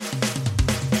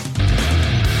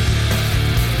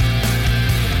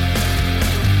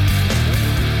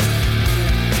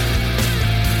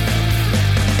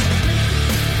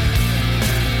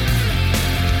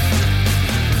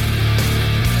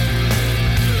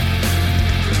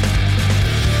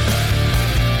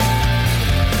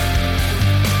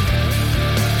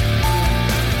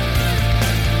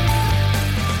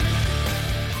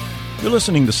You're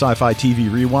listening to Sci-Fi TV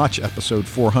Rewatch, episode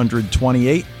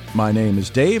 428. My name is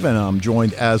Dave, and I'm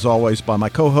joined, as always, by my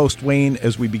co-host Wayne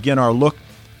as we begin our look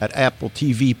at Apple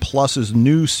TV Plus's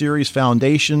new series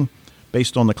Foundation,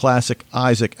 based on the classic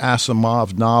Isaac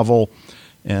Asimov novel.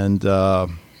 And,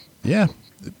 pretty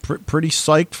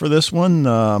psyched for this one.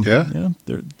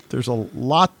 There's a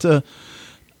lot to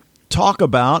talk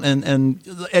about, and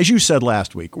as you said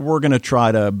last week, we're going to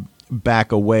try to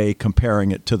back away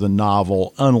comparing it to the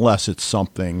novel unless it's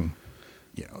something,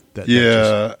 and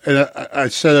I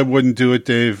said I wouldn't do it,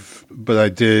 Dave, but I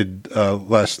did.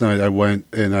 Last night I went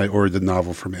and I ordered the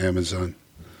novel from Amazon.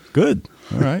 Good.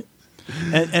 All right.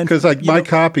 And because my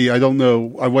copy, I don't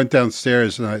know. I went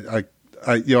downstairs and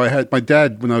I had my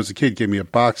dad when I was a kid gave me a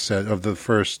box set of the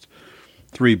first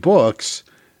 3 books,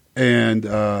 and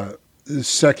the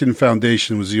second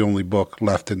Foundation was the only book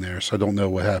left in there. So I don't know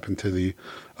what happened to the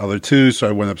other 2. So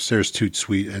I went upstairs toot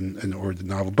sweet and ordered the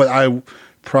novel. But I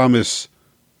promise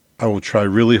I will try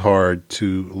really hard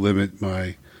to limit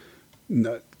my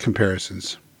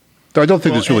comparisons. I don't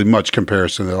think there's really much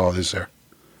comparison at all, is there?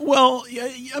 Well,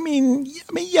 I mean,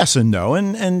 yes and no,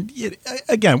 and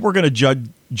again, we're going to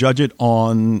judge it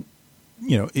on,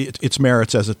 its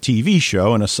merits as a TV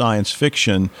show and a science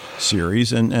fiction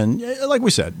series, and like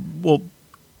we said, we'll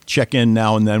check in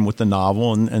now and then with the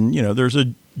novel, and there's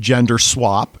a gender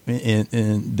swap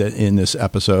in this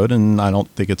episode, and I don't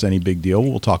think it's any big deal.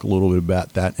 We'll talk a little bit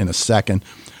about that in a second,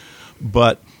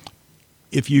 but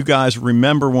if you guys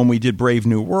remember when we did Brave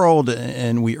New World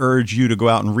and we urged you to go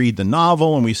out and read the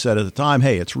novel, and we said at the time,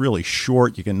 hey, it's really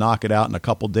short. You can knock it out in a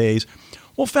couple days.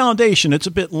 Well, Foundation, it's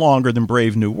a bit longer than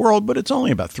Brave New World, but it's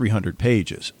only about 300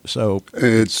 pages. So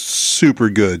it's super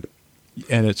good.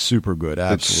 And it's super good.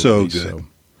 Absolutely. It's so good.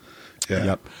 Yeah.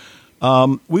 Yep.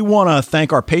 We want to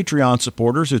thank our Patreon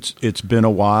supporters. It's been a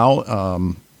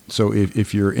while. So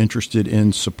if you're interested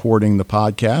in supporting the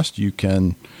podcast, you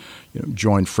can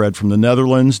join Fred from the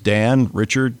Netherlands, Dan,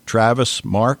 Richard, Travis,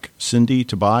 Mark, Cindy,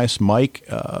 Tobias, Mike.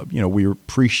 We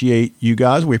appreciate you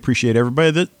guys. We appreciate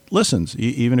everybody that listens,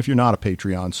 even if you're not a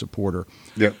Patreon supporter.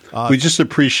 Yeah, we just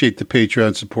appreciate the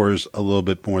Patreon supporters a little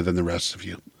bit more than the rest of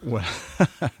you. Well,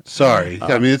 sorry.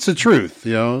 I mean, it's the truth.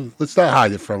 Let's not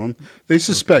hide it from them. They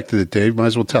suspected it, Dave. Might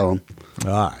as well tell them.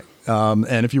 All right.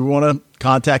 And if you want to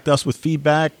contact us with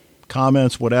feedback,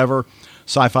 comments, whatever,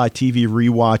 sci-fi TV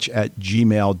rewatch at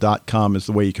gmail.com is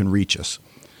the way you can reach us.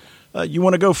 You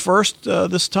want to go first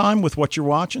this time with what you're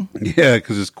watching? Yeah,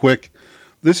 because it's quick.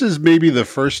 This is maybe the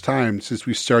first time since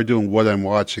we started doing What I'm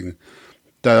Watching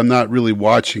that I'm not really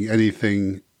watching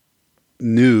anything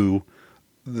new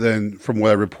than from what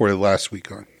I reported last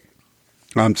week on.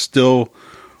 I'm still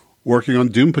working on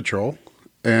Doom Patrol,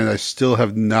 and I still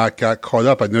have not got caught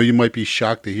up. I know you might be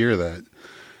shocked to hear that,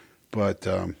 but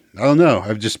I don't know.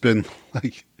 I've just been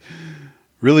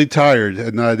really tired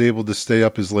and not able to stay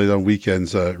up as late on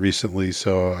weekends recently.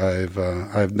 So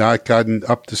I've not gotten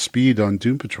up to speed on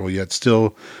Doom Patrol yet.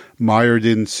 Still mired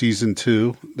in season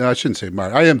 2. No, I shouldn't say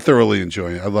mired. I am thoroughly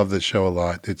enjoying it. I love this show a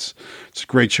lot. It's a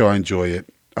great show. I enjoy it.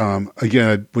 Again,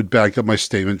 I would back up my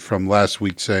statement from last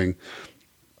week saying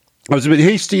I was a bit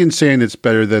hasty in saying it's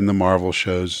better than the Marvel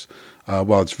shows.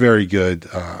 While it's very good,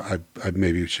 I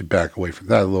maybe should back away from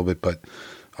that a little bit. But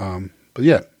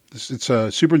yeah, it's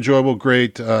super enjoyable,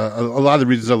 great. A lot of the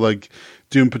reasons I like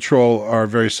Doom Patrol are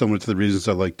very similar to the reasons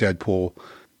I like Deadpool.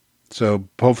 So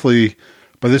hopefully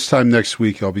by this time next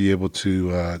week, I'll be able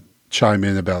to chime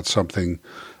in about something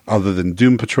other than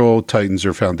Doom Patrol, Titans,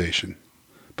 or Foundation.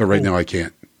 But right now I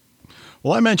can't.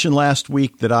 Well, I mentioned last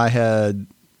week that I had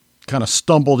kind of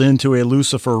stumbled into a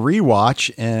Lucifer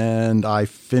rewatch, and I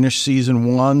finished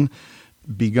season 1,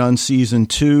 begun season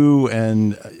 2,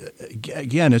 and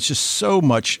again, it's just so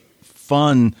much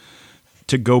fun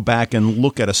to go back and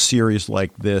look at a series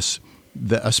like this,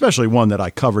 especially one that I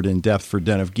covered in depth for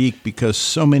Den of Geek, because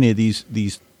so many of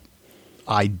these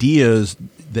ideas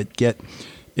that get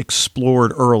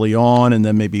explored early on, and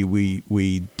then maybe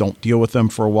we don't deal with them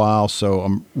for a while. So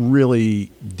I'm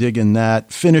really digging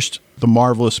that. Finished The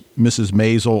Marvelous Mrs.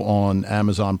 Maisel on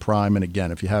Amazon Prime, and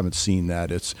again, if you haven't seen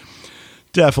that, it's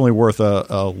definitely worth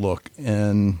a look.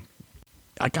 And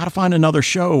I got to find another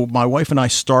show. My wife and I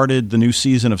started the new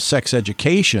season of Sex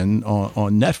Education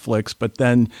on Netflix, but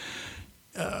then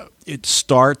it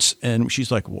starts, and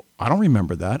she's like, well, I don't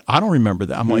remember that.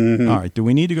 I'm like, all right, do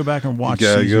we need to go back and watch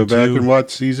season 2? You gotta go back and watch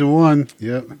season 1.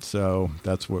 Yep. So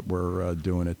that's what we're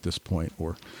doing at this point,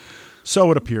 or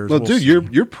so it appears. Well, dude,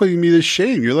 you're putting me to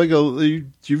shame. You're like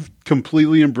you've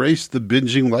completely embraced the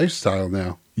binging lifestyle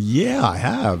now. Yeah, I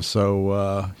have.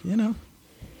 So,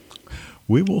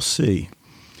 we will see.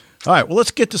 All right, well, let's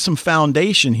get to some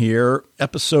foundation here.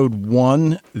 Episode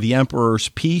 1, The Emperor's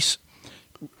Peace.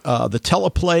 The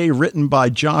teleplay written by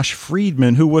Josh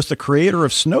Friedman, who was the creator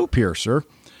of Snowpiercer,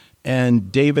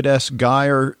 and David S.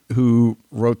 Geyer, who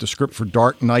wrote the script for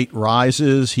Dark Knight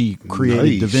Rises. He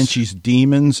created Da Vinci's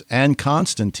Demons and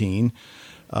Constantine.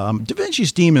 Da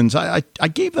Vinci's Demons, I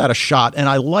gave that a shot, and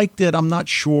I liked it. I'm not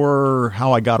sure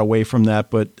how I got away from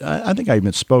that, but I think I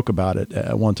even spoke about it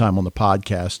at one time on the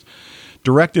podcast.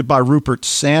 Directed by Rupert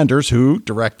Sanders, who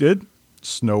directed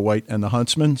Snow White and the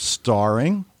Huntsman,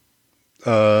 starring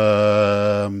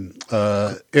Angelina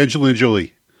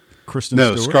Jolie. Kristen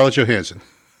Stewart. Scarlett Johansson.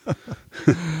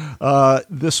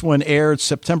 This one aired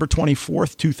September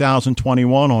 24th,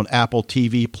 2021 on Apple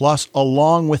TV Plus,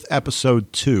 along with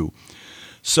episode 2.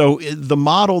 So the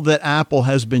model that Apple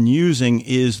has been using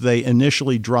is they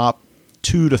initially drop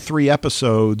 2 to 3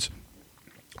 episodes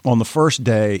on the first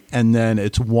day, and then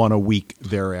it's 1 a week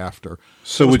thereafter.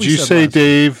 So would you say,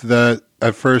 Dave, that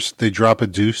at first they drop a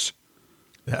deuce?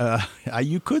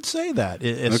 You could say that,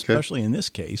 especially in this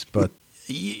case. But,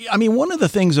 I mean, one of the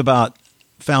things about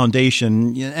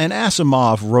Foundation, and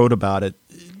Asimov wrote about it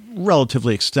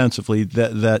relatively extensively,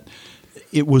 that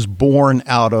it was born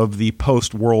out of the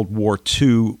post-World War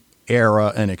II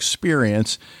era and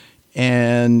experience.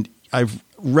 And I've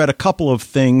read a couple of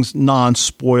things,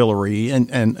 non-spoilery,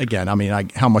 and again, I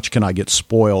mean, how much can I get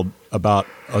spoiled about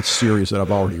a series that I've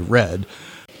already read?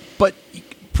 But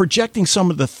projecting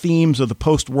some of the themes of the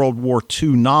post-World War II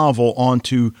novel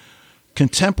onto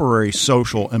contemporary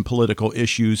social and political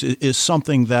issues is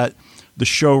something that the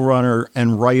showrunner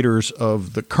and writers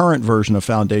of the current version of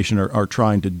Foundation are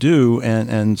trying to do,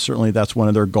 and certainly that's one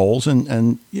of their goals,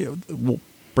 and we'll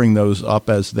bring those up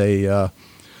as they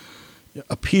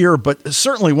appear. But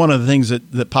certainly one of the things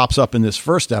that pops up in this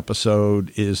first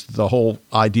episode is the whole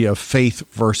idea of faith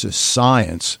versus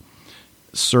science,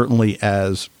 certainly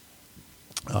as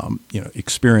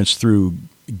experienced through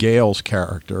Gale's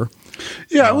character.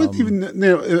 Yeah, I wouldn't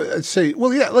even say,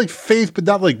 well, yeah, like faith, but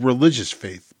not like religious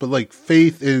faith, but like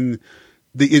faith in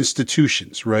the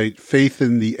institutions, right? Faith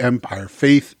in the empire,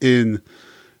 faith in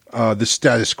the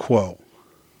status quo.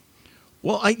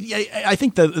 Well, I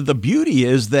think the beauty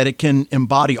is that it can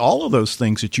embody all of those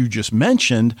things that you just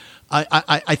mentioned.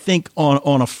 I think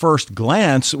on a first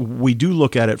glance, we do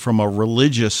look at it from a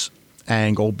religious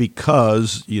angle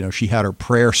because, she had her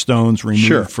prayer stones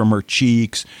removed from her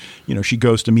cheeks. She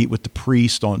goes to meet with the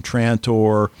priest on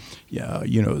Trantor.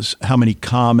 How many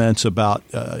comments about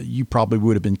you probably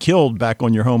would have been killed back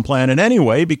on your home planet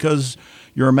anyway because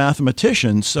you're a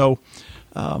mathematician. So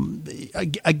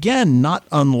again, not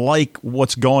unlike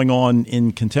what's going on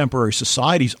in contemporary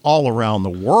societies all around the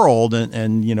world,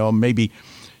 and maybe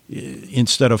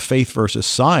instead of faith versus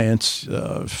science,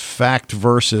 fact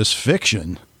versus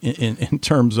fiction in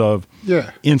terms of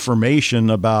information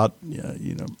about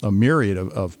a myriad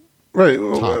of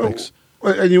topics.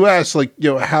 And you ask,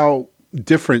 how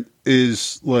different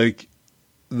is like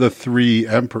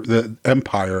the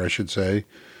empire, I should say,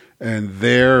 and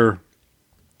their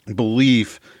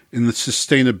belief in the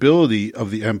sustainability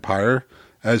of the empire,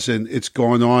 as in it's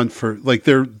going on for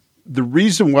the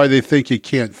reason why they think it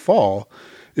can't fall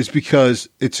is because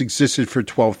it's existed for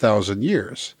 12,000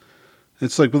 years.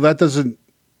 It's like, well, that doesn't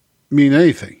mean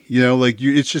anything,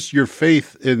 it's just your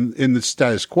faith in the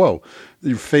status quo,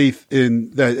 your faith in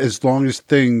that as long as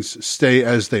things stay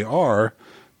as they are,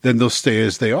 then they'll stay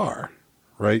as they are.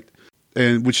 Right.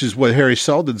 And which is what Harry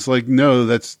Seldon's like, no,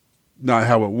 that's not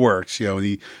how it works,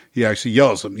 and he actually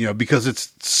yells at him, because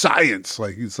it's science.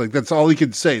 It's like that's all he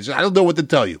can say. It's, I don't know what to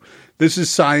tell you. This is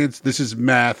science. This is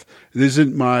math. It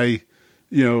isn't my,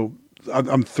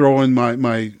 I'm throwing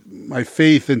my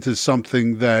faith into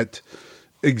something that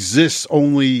exists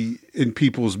only in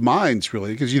people's minds,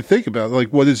 really. Because you think about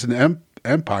it, what is an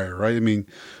empire, right? I mean,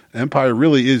 empire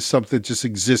really is something that just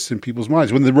exists in people's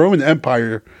minds. When the Roman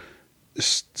Empire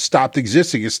stopped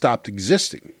existing, it stopped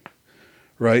existing.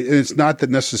 Right. And it's not that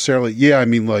necessarily,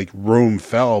 Rome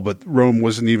fell, but Rome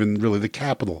wasn't even really the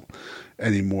capital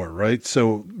anymore. Right.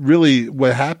 So really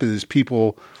what happened is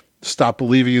people stopped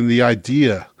believing in the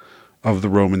idea of the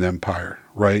Roman Empire.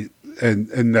 Right.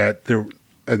 And that there,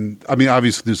 and I mean,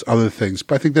 obviously there's other things,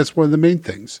 but I think that's one of the main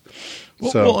things.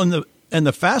 And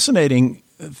the fascinating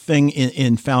thing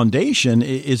in Foundation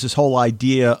is this whole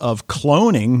idea of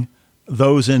cloning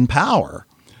those in power.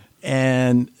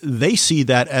 And they see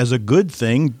that as a good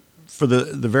thing for the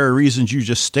very reasons you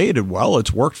just stated. Well,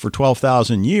 it's worked for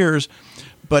 12,000 years.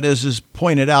 But as is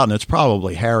pointed out, and it's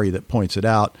probably Harry that points it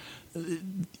out,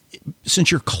 since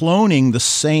you're cloning the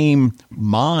same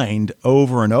mind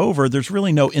over and over, there's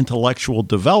really no intellectual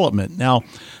development. Now,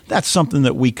 that's something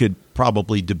that we could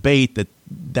probably debate,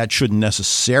 that shouldn't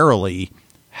necessarily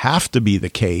have to be the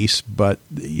case, but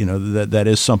that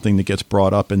is something that gets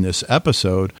brought up in this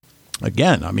episode.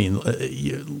 Again, I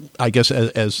mean, I guess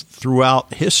as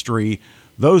throughout history,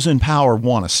 those in power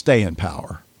want to stay in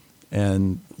power.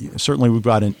 And certainly we've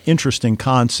got an interesting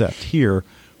concept here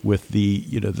with the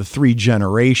three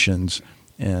generations.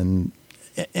 And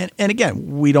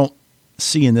again, we don't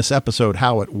see in this episode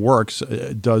how it works.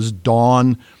 Does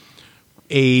dawn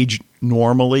age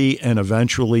normally and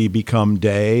eventually become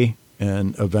day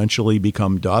and eventually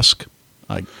become dusk?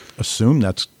 I assume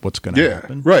that's what's going to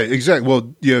happen. Yeah, right, exactly. Well,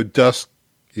 dusk,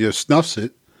 snuffs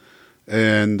it.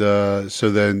 And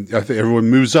so then I think everyone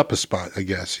moves up a spot, I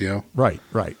guess, Right.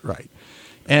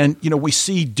 And, we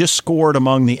see discord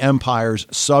among the Empire's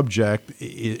subject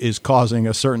is causing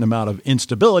a certain amount of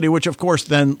instability, which, of course,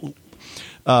 then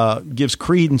gives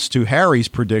credence to Harry's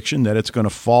prediction that it's going to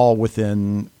fall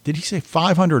within, did he say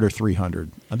 500 or 300?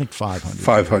 I think 500.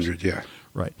 500, yeah.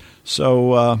 Right.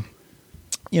 So,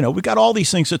 we got all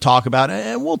these things to talk about,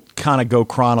 and we'll kind of go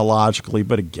chronologically.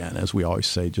 But again, as we always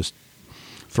say, just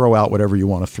throw out whatever you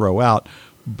want to throw out.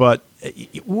 But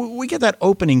we get that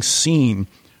opening scene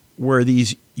where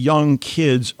these young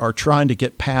kids are trying to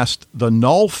get past the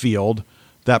null field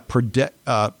that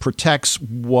protects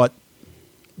what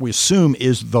we assume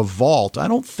is the vault. I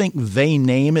don't think they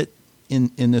name it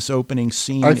in this opening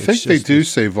scene. I think they do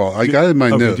say vault. I got it in my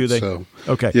notes. Do they? So.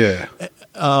 Okay. Yeah.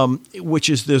 Which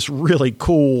is this really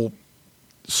cool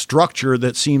structure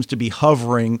that seems to be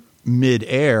hovering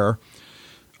midair.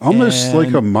 Almost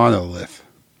like a monolith.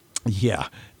 Yeah.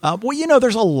 Well,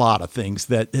 there's a lot of things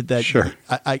that sure.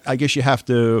 I guess you have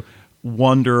to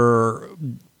wonder.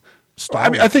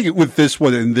 I think with this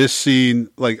one in this scene,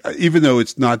 like even though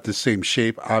it's not the same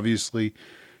shape, obviously,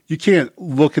 you can't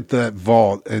look at that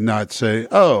vault and not say,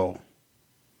 "Oh,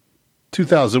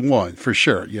 2001 for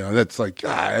sure." That's like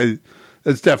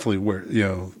that's definitely where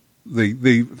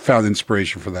they found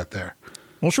inspiration for that there.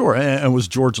 Well, sure. And was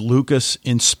George Lucas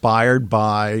inspired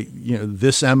by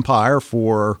this empire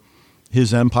for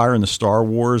his empire in the Star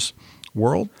Wars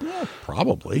world? Yeah,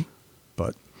 probably.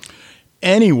 But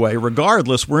anyway,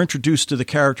 regardless, we're introduced to the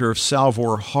character of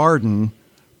Salvor Hardin,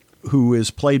 who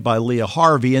is played by Leah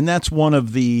Harvey, and that's one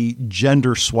of the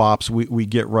gender swaps we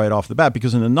get right off the bat,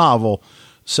 because in the novel,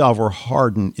 Salvor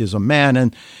Hardin is a man.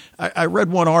 And I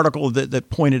read one article that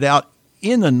pointed out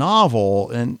in the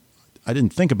novel, and I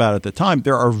didn't think about it at the time,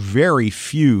 there are very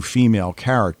few female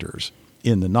characters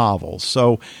in the novel.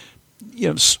 So,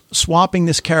 swapping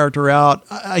this character out,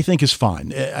 I think is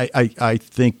fine. I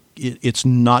think it's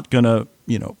not going to,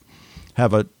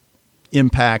 have an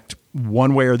impact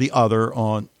one way or the other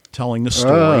on telling the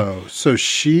story. Oh, so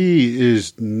she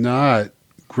is not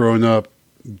grown-up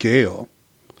Gale.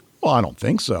 Well, I don't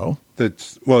think so. Yeah.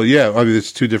 I mean,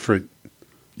 it's two different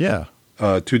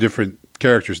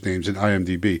characters' names in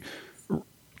IMDb.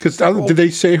 Because did they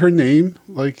say her name?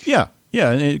 Yeah,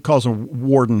 and it calls her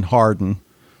Warden Hardin.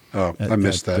 Oh, I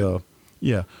missed that.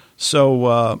 Yeah.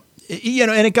 So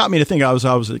and it got me to think. I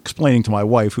was explaining to my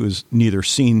wife, who's neither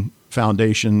seen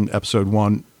Foundation episode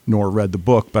 1 nor read the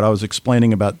book, but I was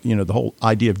explaining about the whole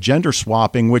idea of gender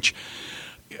swapping, which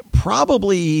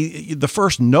probably the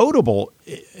first notable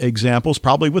example is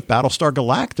probably with Battlestar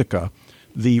Galactica,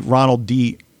 the Ronald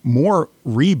D. Moore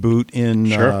reboot in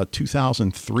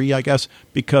 2003, I guess,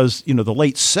 because the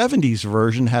late 70s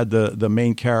version had the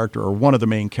main character, or one of the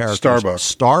main characters,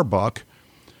 Starbuck,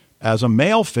 as a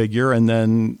male figure, and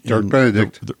then Dirk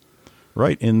Benedict.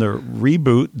 In the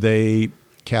reboot, they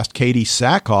cast Katie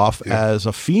Sackhoff as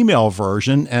a female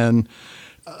version, and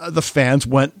the fans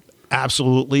went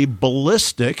absolutely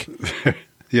ballistic.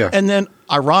 Yeah, and then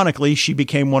ironically, she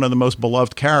became one of the most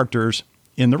beloved characters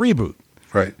in the reboot.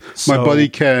 Right. My buddy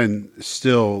Ken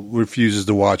still refuses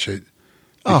to watch it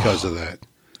because of that.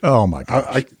 Oh my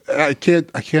gosh. I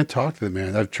can't talk to the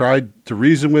man. I've tried to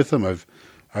reason with him.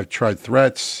 I've tried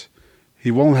threats.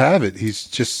 He won't have it. He's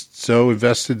just so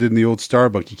invested in the old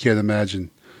Starbuck. You can't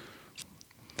imagine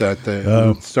that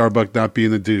the Starbuck not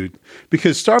being the dude.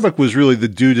 Because Starbuck was really the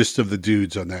dudest of the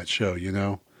dudes on that show,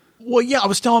 Well, yeah, I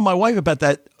was telling my wife about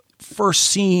that first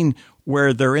scene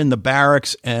where they're in the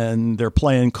barracks and they're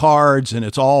playing cards and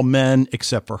it's all men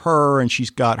except for her. And she's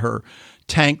got her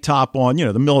tank top on,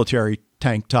 the military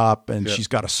tank top, and she's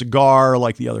got a cigar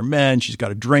like the other men. She's got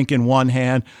a drink in one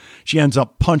hand. She ends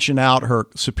up punching out her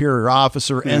superior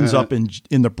officer, ends up in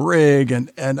the brig.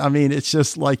 And I mean, it's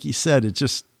just like you said, it's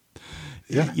just,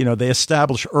 they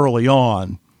establish early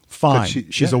on, fine,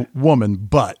 she's a woman,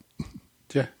 but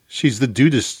She's the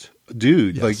dudest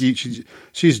dude. Yes. Like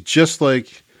she's just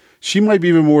like, she might be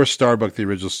even more Starbuck, the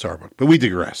original Starbuck, but we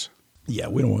digress. Yeah,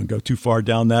 we don't want to go too far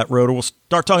down that road, or we'll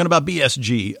start talking about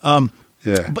BSG.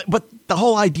 Yeah. But the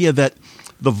whole idea that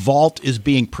the vault is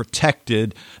being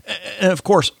protected, and of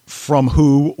course, from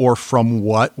who or from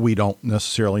what, we don't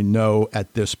necessarily know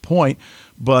at this point,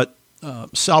 but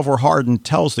Salvor Hardin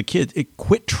tells the kid,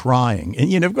 quit trying.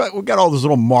 And, we've got all those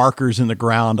little markers in the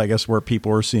ground, I guess, where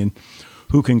people are seeing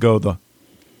who can go the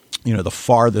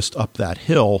farthest up that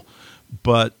hill.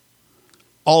 But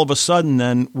all of a sudden,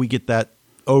 then we get that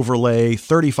overlay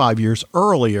 35 years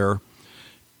earlier.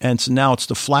 And so now it's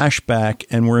the flashback,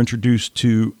 and we're introduced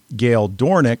to Gail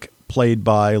Dornick, played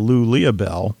by Lou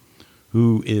Leabelle,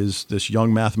 who is this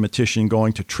young mathematician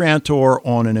going to Trantor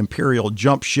on an Imperial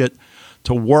jump ship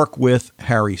to work with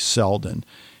Hari Seldon.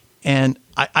 And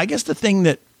I guess the thing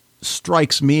that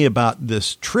strikes me about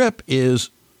this trip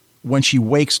is when she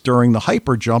wakes during the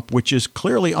hyper jump, which is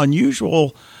clearly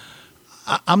unusual.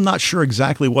 I'm not sure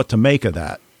exactly what to make of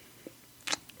that.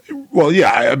 Well,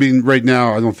 yeah, I mean, right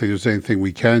now, I don't think there's anything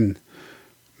we can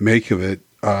make of it,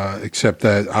 except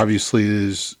that obviously it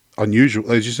is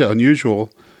unusual. As you said, unusual.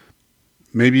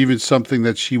 Maybe even something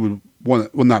that she would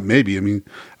want. Well, not maybe. I mean,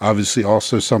 obviously,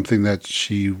 also something that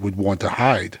she would want to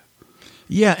hide.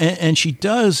 Yeah, and she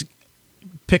does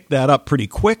pick that up pretty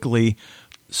quickly.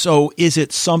 So, is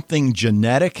it something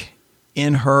genetic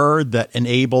in her that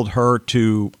enabled her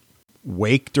to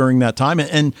wake during that time?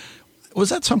 And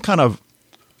was that some kind of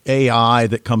AI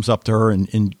that comes up to her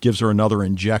and gives her another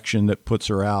injection that puts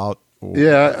her out? Or,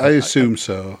 yeah, I assume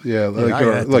so. Yeah,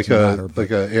 like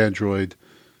a android.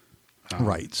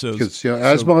 Right. So because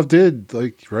Asimov did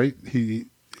right. He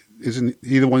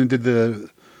the one who did the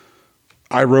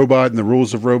iRobot and the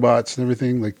rules of robots and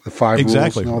everything, like the 5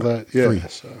 rules and all that. Yeah.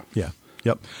 Yeah.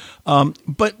 Yep.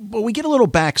 But we get a little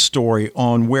backstory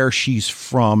on where she's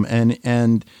from,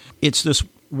 and it's this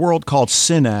world called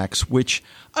Synax, which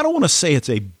I don't want to say it's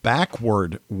a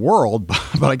backward world,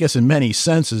 but I guess in many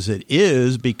senses it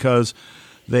is, because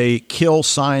they kill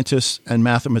scientists and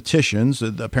mathematicians.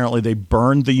 Apparently they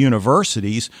burned the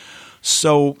universities.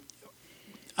 So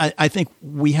I think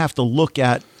we have to look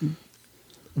at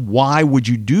why would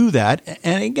you do that?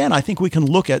 And again, I think we can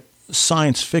look at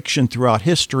science fiction throughout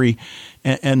history,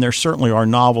 and there certainly are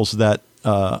novels that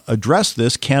address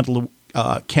this. Canticle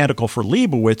for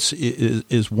Leibowitz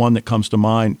is one that comes to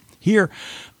mind here.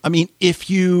 I mean, if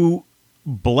you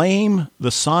blame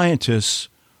the scientists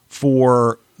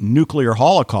for nuclear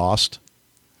holocaust,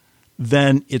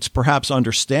 then it's perhaps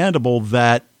understandable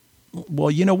that, well,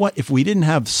 you know what? If we didn't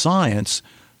have science,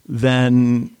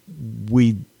 then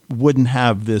we wouldn't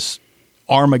have this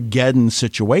Armageddon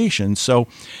situation. So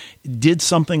did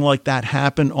something like that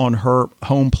happen on her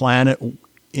home planet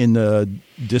in the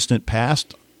distant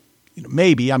past?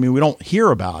 Maybe. I mean, we don't hear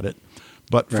about it,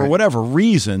 but for whatever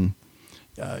reason,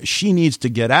 she needs to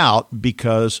get out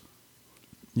because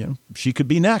she could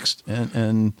be next.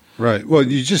 And right. Well,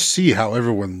 you just see how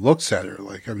everyone looks at her.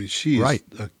 Like, I mean, she is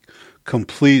a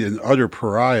complete and utter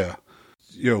pariah.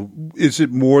 Is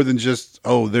it more than just,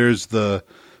 there's the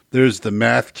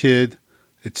math kid?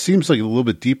 It seems like a little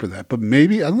bit deeper than that, but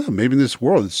maybe, I don't know, maybe in this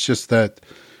world, it's just that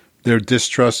their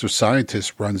distrust of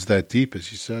scientists runs that deep,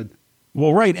 as you said.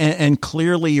 Well, right. And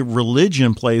clearly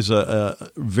religion plays a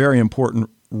very important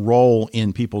role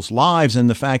in people's lives. And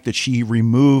the fact that she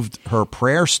removed her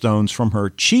prayer stones from her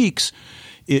cheeks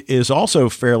is also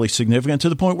fairly significant, to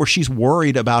the point where she's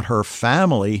worried about her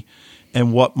family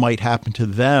and what might happen to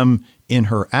them in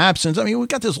her absence. I mean, we've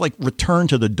got this return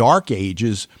to the Dark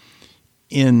Ages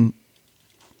in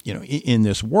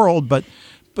this world. But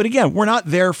again, we're not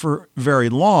there for very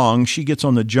long. She gets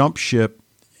on the jump ship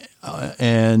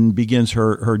and begins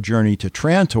her journey to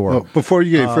Trantor. Well, before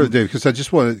you get further, Dave, because I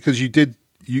just wanted, because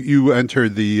you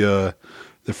entered the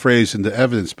phrase into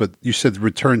evidence, but you said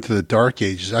return to the Dark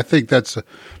Ages. I think that's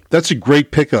a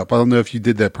great pickup. I don't know if you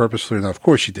did that purposefully or not. Of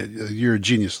course you did. You're a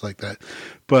genius like that.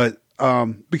 But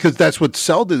because that's what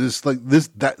Seldon is like.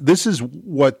 This is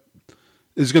what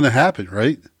is going to happen,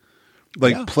 right?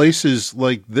 Places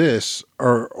like this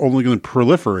are only going to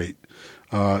proliferate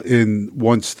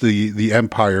once the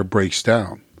empire breaks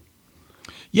down.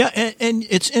 Yeah, and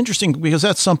it's interesting because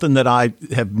that's something that I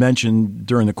have mentioned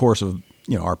during the course of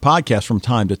our podcast from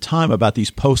time to time about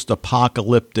these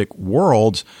post-apocalyptic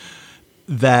worlds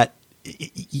that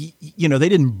they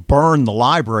didn't burn the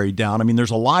library down. I mean,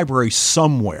 there's a library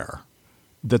somewhere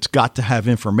that's got to have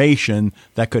information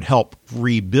that could help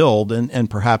rebuild, and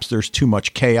perhaps there's too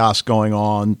much chaos going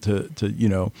on to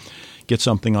get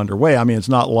something underway. I mean, it's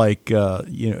not like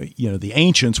the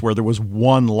ancients where there was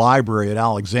one library at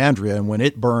Alexandria, and when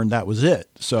it burned, that was it.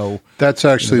 So that's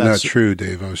actually not true,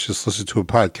 Dave. I was just listening to a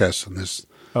podcast on this.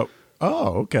 Oh,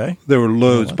 okay. There were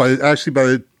loads, but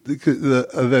the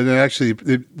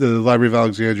Library of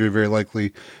Alexandria very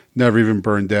likely never even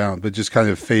burned down, but just kind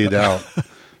of faded out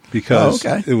because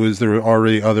there were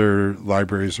already other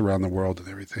libraries around the world and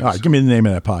everything. All right, give me the name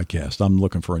of that podcast. I'm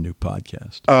looking for a new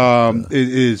podcast. It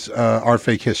is Our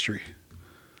Fake History.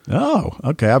 Oh,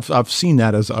 okay. I've seen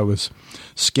that as I was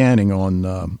scanning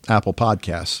on Apple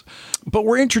Podcasts. But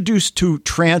we're introduced to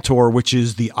Trantor, which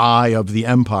is the eye of the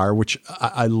empire, which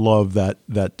I love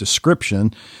that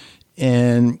description.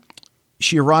 And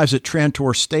she arrives at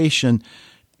Trantor Station.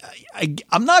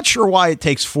 I'm not sure why it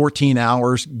takes 14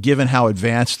 hours, given how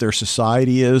advanced their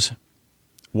society is,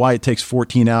 why it takes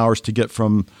 14 hours to get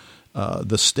from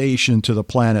the station to the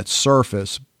planet's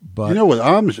surface. But you know what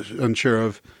I'm unsure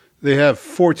of? They have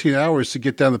 14 hours to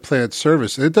get down the planet's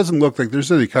surface. And it doesn't look like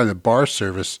there's any kind of bar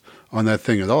service on that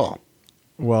thing at all.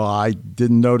 Well, I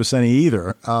didn't notice any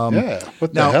either.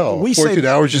 What the hell? 14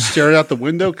 hours just staring out the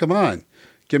window? Come on.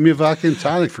 Give me a vodka and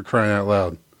tonic for crying out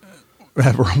loud.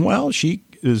 Well, she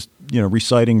is,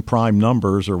 reciting prime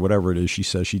numbers or whatever it is she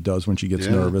says she does when she gets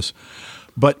nervous.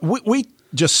 But we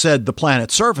just said the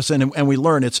planet's surface, and we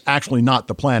learn it's actually not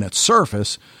the planet's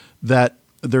surface, that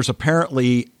there's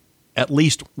apparently at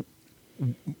least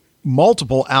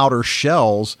multiple outer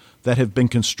shells that have been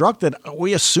constructed,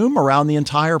 we assume, around the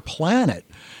entire planet,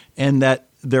 and that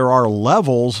there are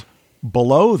levels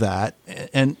below that.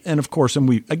 And of course,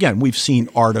 we've seen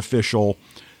artificial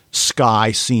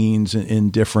sky scenes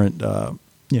in different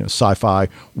sci-fi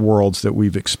worlds that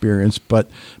we've experienced, but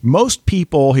most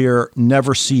people here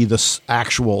never see the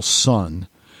actual sun.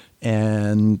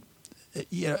 And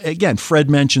again, Fred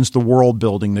mentions the world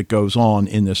building that goes on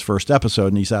in this first episode,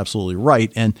 and he's absolutely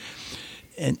right. And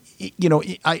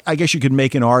I guess you could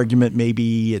make an argument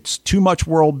maybe it's too much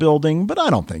world building, but I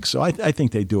don't think so. I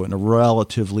think they do it in a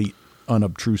relatively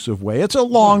unobtrusive way. It's a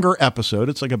longer episode.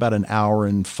 It's like about an hour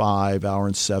and 7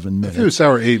 minutes. I think it was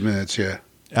hour 8 minutes, yeah.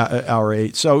 Hour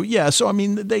 8. So, I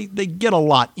mean, they get a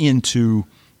lot into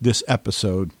this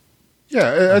episode.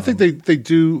 Yeah, I think they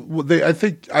do.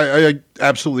 I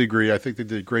absolutely agree. I think they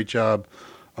did a great job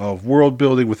of world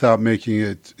building without making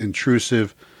it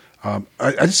intrusive. I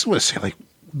just want to say, like,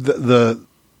 the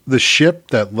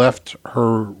ship that left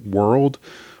her world,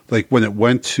 like when it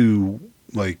went to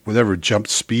like whatever jump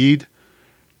speed,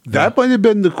 that might have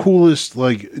been the coolest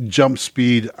like jump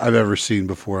speed I've ever seen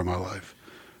before in my life.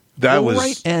 That was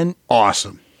right. And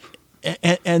awesome.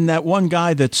 And that one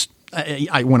guy that's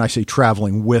when I say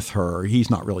traveling with her, he's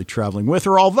not really traveling with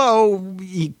her, although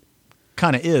he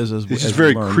kind of is. He's just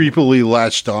very creepily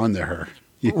latched on to her.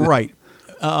 Right.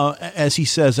 As he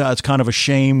says, it's kind of a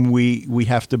shame we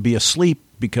have to be asleep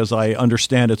because I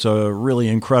understand it's a really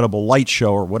incredible light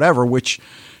show or whatever, which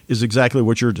is exactly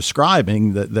what you're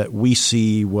describing, that we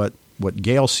see what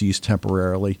Gail sees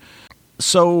temporarily.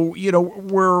 So,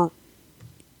 we're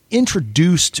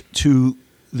introduced to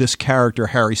this character,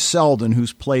 Harry Seldon,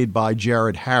 who's played by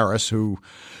Jared Harris, who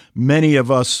many of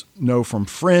us know from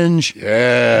Fringe.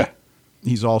 Yeah.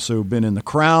 He's also been in The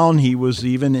Crown. He was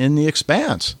even in The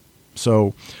Expanse.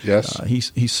 So yes,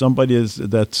 he's somebody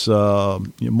that's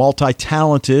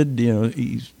multi-talented.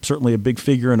 He's certainly a big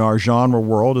figure in our genre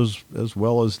world as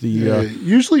well as the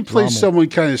usually plays someone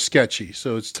kind of sketchy.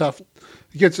 So it's tough.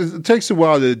 It takes a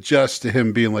while to adjust to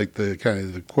him being like the kind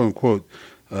of the quote unquote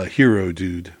hero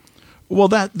dude. Well,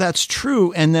 that's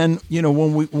true. And then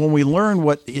when we learn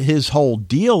what his whole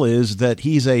deal is, that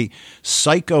he's a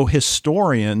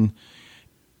psychohistorian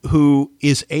who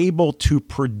is able to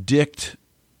predict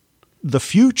the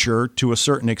future to a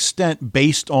certain extent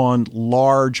based on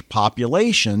large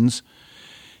populations.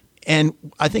 And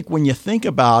I think when you think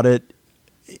about it,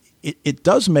 it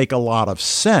does make a lot of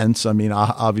sense. I mean,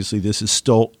 obviously this is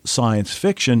still science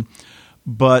fiction,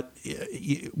 but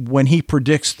when he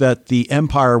predicts that the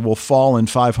empire will fall in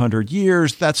 500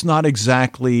 years, that's not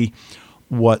exactly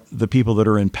what the people that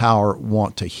are in power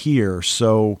want to hear.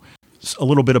 So a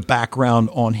little bit of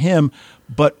background on him.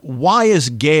 But why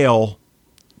is Gail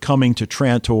coming to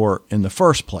Trantor in the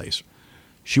first place?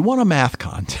 She won a math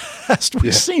contest,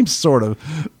 which seems sort of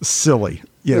silly,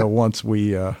 once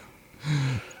we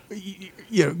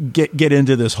get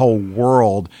into this whole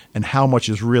world and how much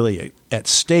is really at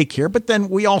stake here. But then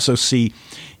we also see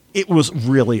it was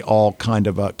really all kind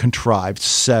of a contrived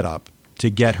setup to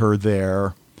get her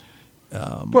there.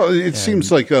 Well, it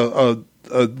seems like a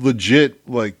legit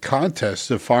like contest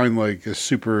to find like a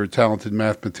super talented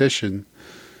mathematician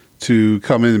to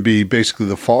come in and be basically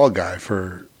the fall guy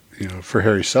for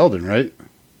Harry Seldon, right?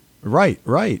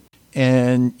 Right.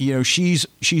 And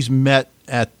she's met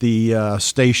at the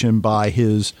station by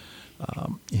his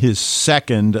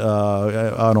second.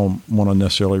 I don't want to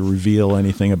necessarily reveal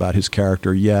anything about his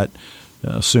character yet,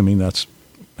 assuming that's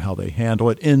how they handle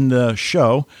it in the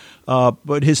show.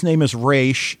 But his name is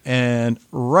Raish, and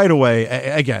right away,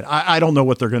 again, I don't know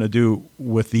what they're going to do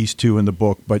with these two in the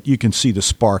book, but you can see the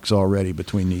sparks already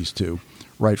between these two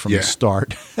right from the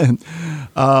start.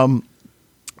 And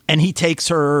he takes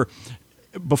her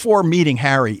before meeting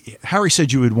Harry. Harry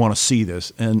said you would want to see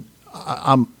this, and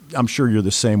I'm sure you're the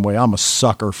same way. I'm a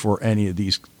sucker for any of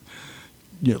these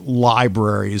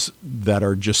libraries that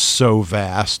are just so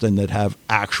vast and that have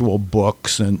actual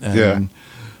books and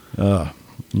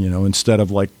instead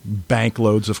of like bank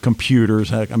loads of computers.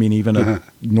 Heck, I mean, even a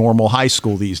normal high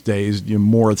school these days,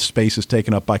 more space is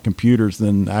taken up by computers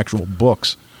than actual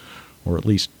books, or at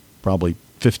least probably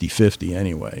 50-50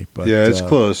 anyway. But it's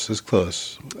close. It's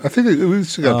close. I think we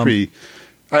got pretty.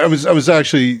 I was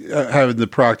actually having the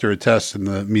proctor a test in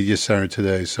the media center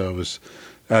today, so I was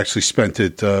actually spent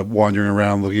it wandering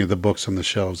around looking at the books on the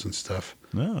shelves and stuff.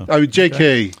 Oh, I mean,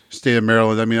 JK, State of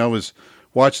Maryland. I mean, I was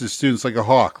watching the students like a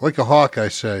hawk, I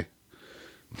say.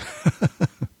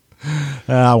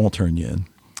 I won't turn you in.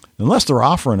 Unless they're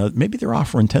offering maybe they're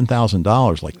offering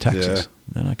 $10,000 like Texas.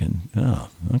 Then I can,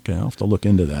 okay, I'll have to look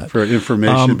into that. For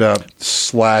information about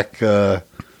Slack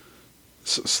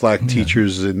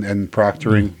teachers and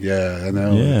proctoring. Yeah, I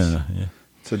know. Yeah.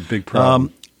 It's a big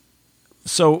problem.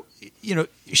 So,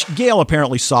 Gail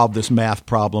apparently solved this math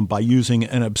problem by using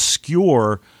an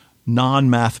obscure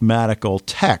non-mathematical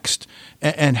text.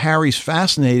 And Harry's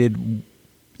fascinated,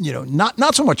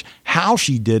 not so much how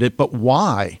she did it, but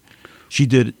why she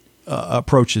did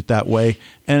approach it that way.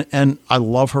 And I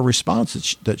love her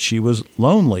response that she was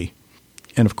lonely.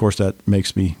 And of course that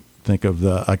makes me think of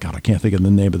I can't think of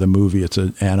the name of the movie. It's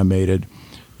an animated,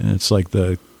 and it's like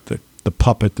the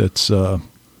puppet that's, the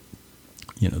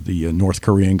North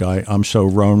Korean guy. I'm so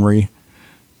Ronry.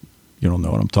 You don't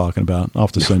know what I'm talking about. I'll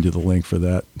have to send you the link for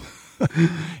that.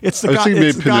 It's the guy.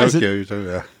 It's the guys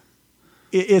that,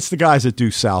 it's the guys that do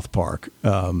South Park.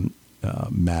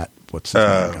 Matt, what's his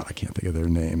name? God, I can't think of their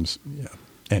names. Yeah.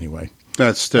 Anyway,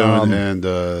 Matt Stone and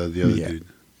the other dude.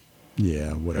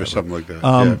 Yeah, whatever, or something like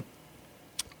that.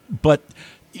 But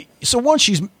so once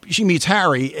she meets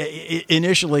Harry,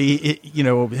 initially,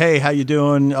 hey, how you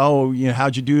doing? Oh,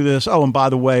 how'd you do this? Oh, and by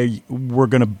the way, we're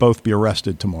going to both be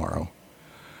arrested tomorrow.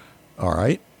 All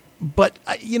right. But,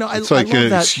 it's like, I love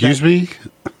that. Excuse me?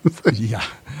 Yeah.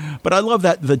 But I love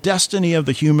that the destiny of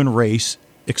the human race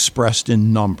expressed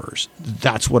in numbers.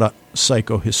 That's what a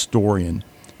psychohistorian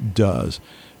does.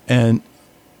 And,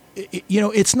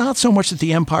 it's not so much that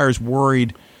the Empire is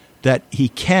worried that he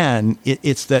can,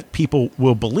 it's that people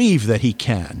will believe that he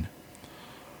can.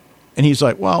 And he's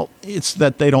like, well, it's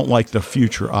that they don't like the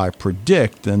future I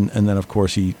predict. And then, of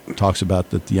course, he talks about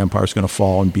that the Empire is going to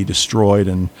fall and be destroyed.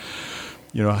 And,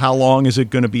 how long is it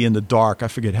going to be in the dark? I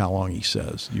forget how long he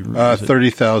says.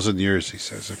 30,000 years, he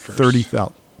says at first.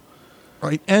 30,000.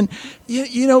 Right. And,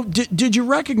 did you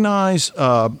recognize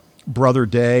Brother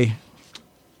Day?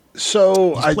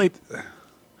 So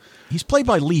he's played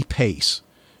by Lee Pace.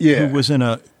 Yeah. Who was in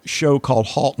a show called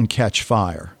 *Halt and Catch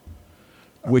Fire*,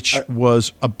 which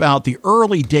was about the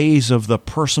early days of the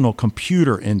personal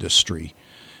computer industry.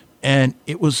 And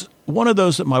it was one of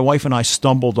those that my wife and I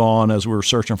stumbled on as we were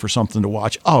searching for something to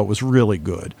watch. Oh, it was really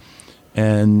good.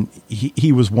 And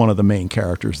he was one of the main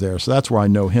characters there. So that's where I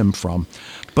know him from.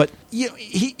 But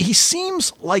he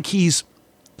seems like he's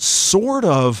sort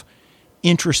of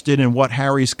interested in what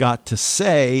Harry's got to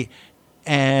say.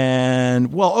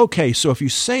 And, well, okay, so if you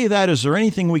say that, is there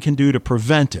anything we can do to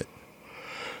prevent it?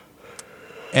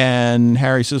 And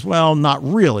Harry says, well, not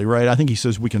really, right? I think he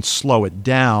says we can slow it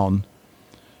down.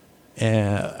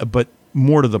 But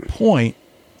more to the point,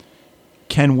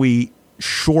 can we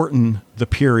shorten the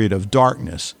period of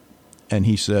darkness? And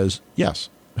he says, yes.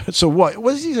 So what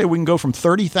does he say? We can go from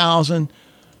 30,000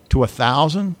 to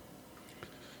 1,000?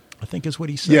 I think is what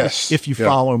he says. Yes. If you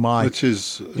follow my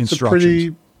instructions. It's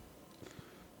a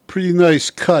pretty nice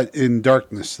cut in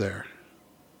darkness there.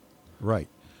 Right.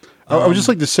 I would just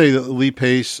like to say that Lee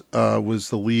Pace was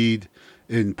the lead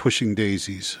in Pushing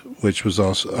Daisies, which was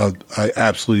also I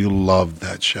absolutely loved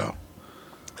that show.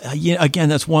 Again,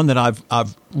 that's one that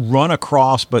I've run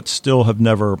across, but still have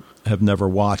never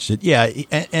watched it. Yeah,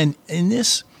 and in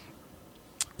this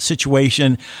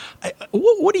situation,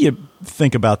 what do you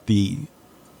think about the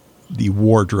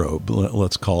wardrobe?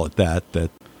 Let's call it that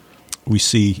we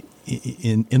see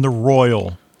in the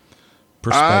royal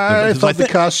perspective. I thought the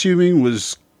costuming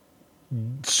was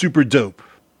super dope.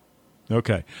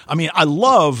 Okay. I mean, I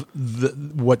love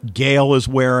what Gale is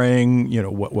wearing,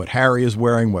 what Harry is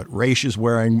wearing, what Ra's is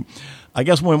wearing. I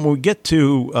guess when we get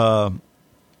to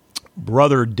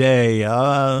Brother Day,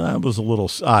 that was a little,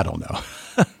 I don't know.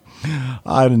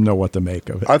 I didn't know what to make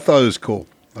of it. I thought it was cool.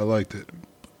 I liked it.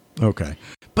 Okay.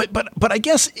 But I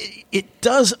guess it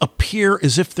does appear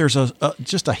as if there's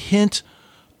just a hint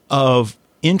of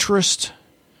interest,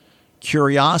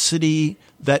 curiosity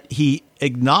that he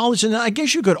acknowledged. And I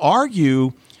guess you could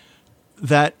argue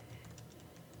that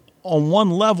on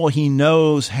one level he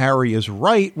knows Harry is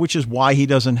right, which is why he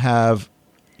doesn't have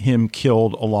him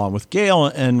killed along with Gale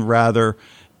and rather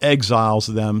exiles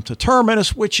them to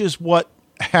Terminus, which is what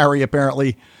Harry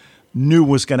apparently knew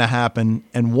was going to happen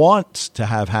and wants to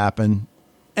have happen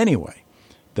anyway,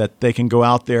 that they can go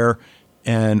out there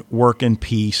and work in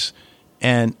peace.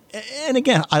 And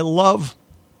again, I love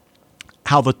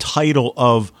how the title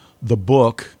of the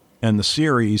book and the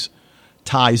series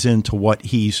ties into what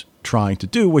he's trying to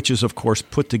do, which is, of course,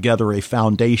 put together a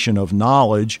foundation of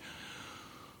knowledge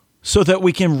so that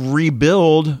we can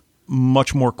rebuild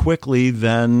much more quickly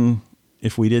than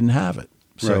if we didn't have it.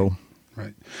 So,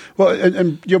 right. Well,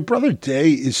 and your Brother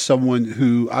Day is someone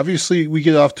who obviously we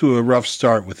get off to a rough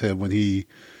start with him when he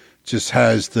just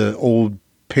has the old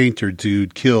painter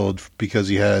dude killed because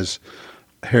he has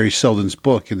Harry Seldon's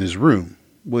book in his room,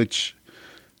 which,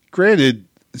 granted,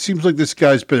 it seems like this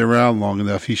guy's been around long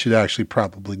enough. He should actually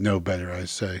probably know better, I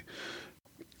say.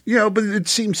 But it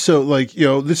seems so like,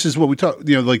 this is what we talk,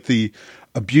 like the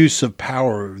abuse of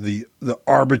power, the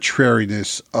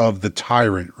arbitrariness of the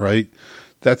tyrant, right?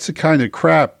 That's the kind of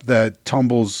crap that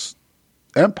tumbles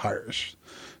empires.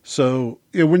 So,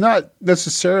 we're not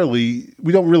necessarily,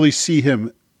 we don't really see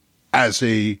him as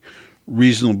a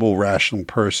reasonable, rational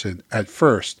person at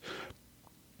first.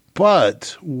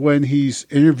 But when he's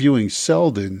interviewing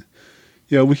Seldon,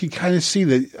 we can kind of see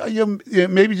that,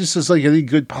 maybe just as like any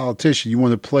good politician, you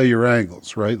want to play your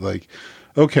angles, right? Like,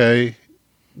 okay,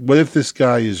 what if this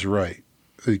guy is right?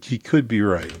 Like, he could be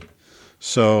right.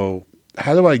 So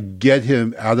how do I get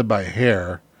him out of my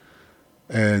hair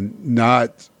and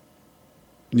not,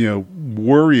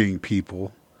 worrying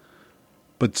people,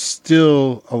 but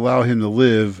still allow him to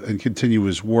live and continue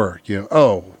his work?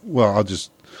 I'll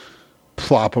just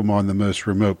plop him on the most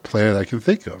remote planet I can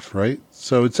think of, right?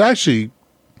 So it's actually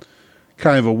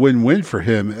kind of a win-win for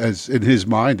him, as in his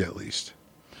mind at least.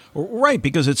 Right,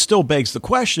 because it still begs the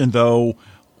question, though,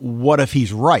 what if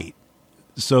he's right?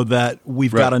 So that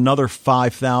we've got another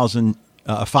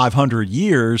 500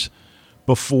 years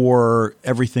before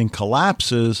everything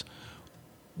collapses,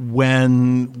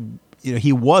 when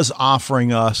he was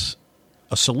offering us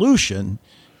a solution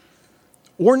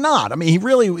or not. I mean,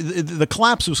 the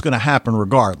collapse was going to happen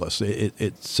regardless.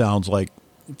 It sounds like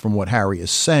from what Harry is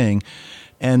saying.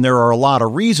 And there are a lot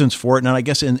of reasons for it. And I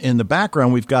guess in the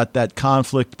background, we've got that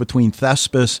conflict between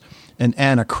Thespis and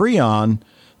Anacreon,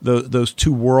 those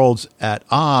two worlds at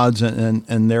odds.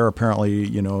 And they're apparently,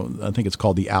 I think it's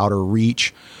called the Outer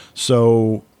Reach.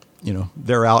 So,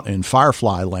 they're out in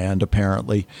Firefly Land,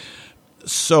 apparently.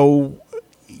 So,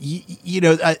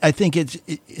 I think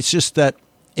it's just that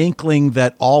inkling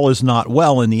that all is not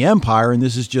well in the Empire. And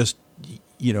this is just,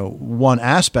 one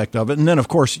aspect of it. And then, of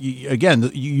course,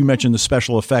 you mentioned the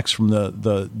special effects from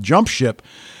the jump ship.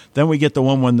 Then we get the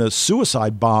one when the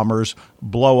suicide bombers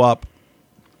blow up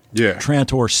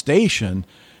Trantor Station.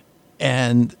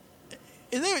 And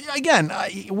again,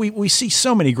 we see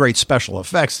so many great special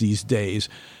effects these days.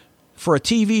 For a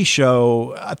TV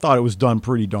show, I thought it was done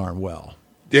pretty darn well.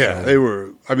 Yeah, they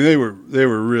were. I mean, they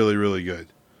were really, really good.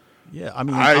 Yeah, I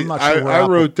mean, I'm not sure. I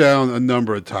wrote down a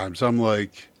number of times. I'm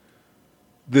like,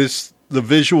 the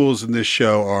visuals in this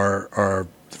show are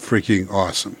freaking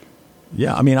awesome.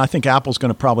 Yeah, I mean, I think Apple's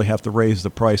going to probably have to raise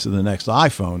the price of the next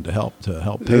iPhone to help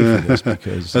pay for this,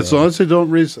 because as long as they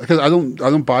don't raise, because I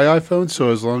don't buy iPhones,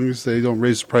 so as long as they don't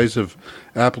raise the price of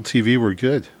Apple TV, we're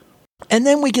good. And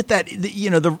then we get that,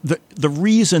 the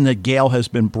reason that Gale has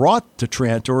been brought to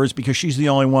Trantor is because she's the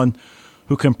only one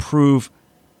who can prove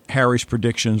Harry's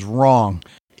predictions wrong.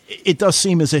 It does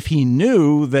seem as if he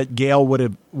knew that Gale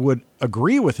would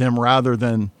agree with him rather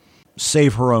than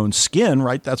save her own skin,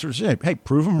 right? That's what she said. Hey,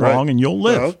 prove him wrong and you'll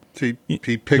live. Well,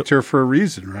 he picked her for a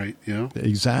reason, right?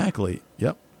 Exactly.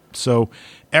 Yep. So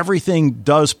everything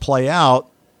does play out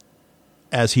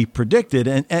as he predicted.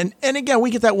 And again,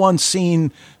 we get that one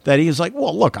scene that he's like,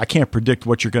 well, look, I can't predict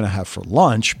what you're going to have for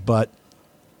lunch, but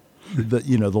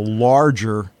the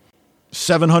larger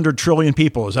 700 trillion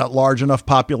people, is that large enough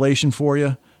population for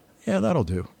you? Yeah, that'll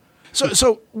do.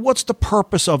 So what's the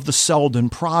purpose of the Selden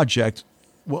project?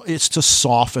 Well, it's to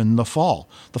soften the fall.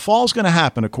 The fall is going to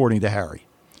happen, according to Harry.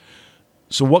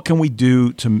 So what can we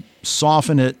do to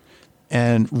soften it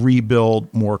and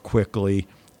rebuild more quickly?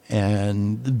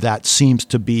 And that seems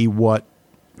to be what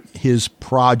his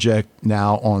project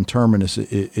now on Terminus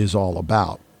is all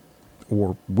about,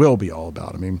 or will be all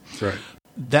about. I mean, right.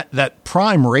 that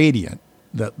Prime Radiant,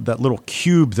 that little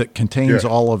cube that contains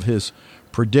all of his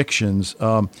predictions.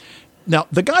 Now,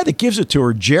 the guy that gives it to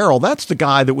her, Gerald, that's the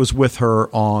guy that was with her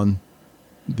on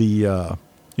the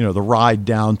the ride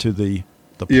down to the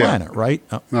planet, right?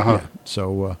 Yeah.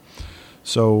 So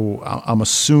I'm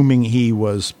assuming he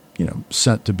was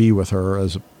sent to be with her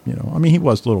as I mean, he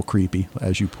was a little creepy,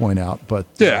 as you point out, but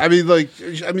yeah, I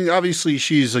mean, obviously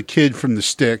she's a kid from the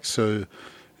sticks, so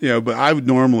but I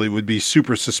would be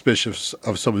super suspicious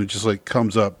of someone who just like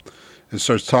comes up and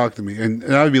starts talking to me, and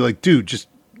I would be like, dude, just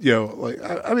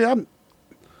I'm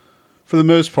for the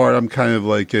most part, I'm kind of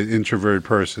like an introverted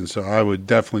person, so I would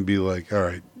definitely be like, all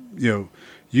right, you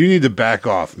need to back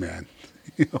off, man,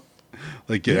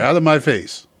 like get out of my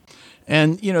face.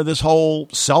 And, this whole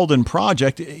Selden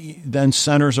project then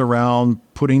centers around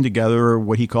putting together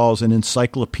what he calls an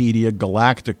Encyclopedia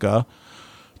Galactica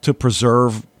to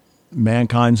preserve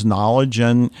mankind's knowledge.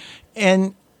 And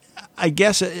I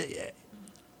guess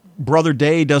Brother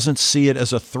Day doesn't see it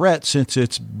as a threat since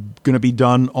it's going to be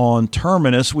done on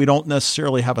Terminus. We don't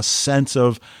necessarily have a sense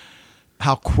of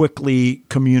how quickly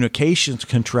communications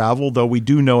can travel, though we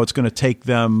do know it's going to take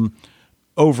them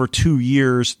over 2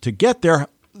 years to get there.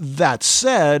 That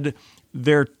said,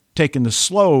 they're taking the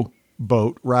slow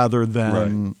boat rather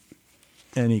than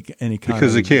any kind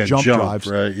because of they can't jump jump, drives.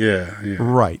 right? Yeah.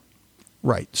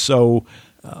 Right. So,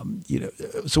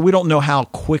 so we don't know how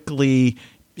quickly,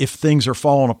 if things are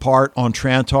falling apart on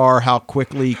Trantor, how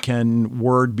quickly can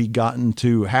word be gotten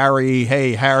to Harry?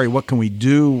 Hey, Harry, what can we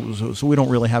do? So we don't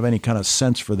really have any kind of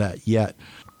sense for that yet.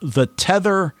 The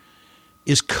tether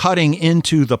is cutting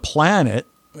into the planet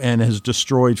and has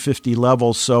destroyed 50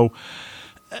 levels. So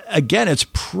again, it's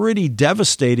pretty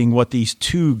devastating what these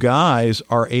two guys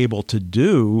are able to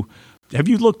do. Have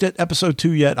you looked at episode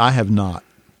 2 yet? I have not.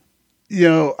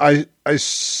 I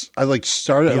like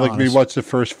started, like maybe watched the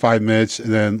first 5 minutes,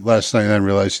 and then last night I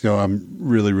realized, I'm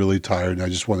really, really tired and I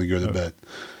just want to go to bed.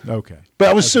 Okay. But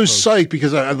I was so psyched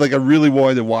because I really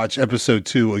wanted to watch episode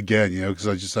 2 again,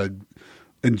 because I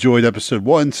enjoyed episode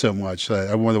 1 so much that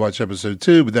I wanted to watch episode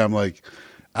 2, but then I'm like,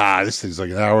 this thing's like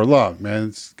an hour long, man.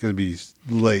 It's going to be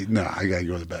late. No, I got to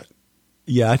go to bed.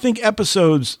 Yeah, I think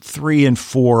episodes 3 and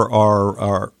 4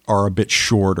 are a bit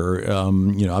shorter.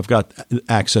 I've got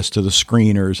access to the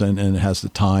screeners and it has the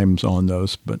times on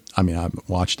those, but I mean, I haven't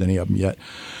watched any of them yet.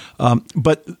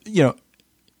 But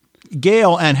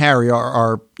Gail and Harry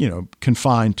are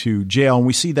confined to jail, and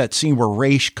we see that scene where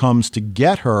Raish comes to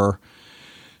get her.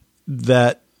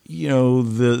 That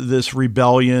this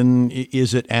rebellion,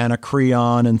 is it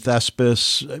Anacreon and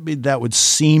Thespis? I mean, that would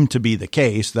seem to be the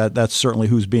case. That's certainly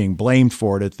who's being blamed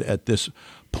for it at this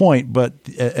point. But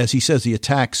as he says, the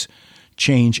attacks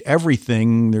change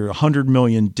everything. There are 100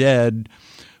 million dead,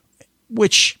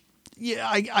 which,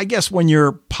 I guess when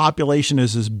your population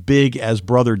is as big as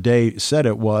Brother Day said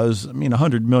it was, I mean,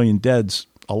 100 million dead's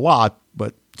a lot,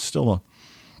 but still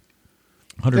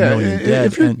 100 million dead.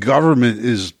 If your government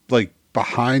is like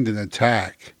behind an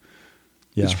attack,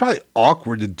 it's probably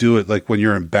awkward to do it like when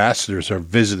your ambassadors are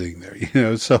visiting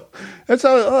there, so that's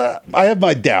how I have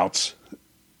my doubts,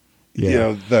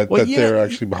 that they're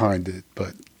actually behind it.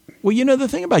 But the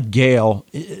thing about Gail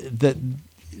that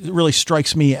really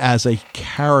strikes me as a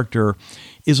character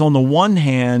is, on the one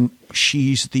hand,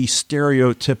 she's the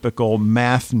stereotypical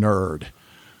math nerd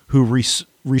who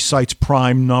recites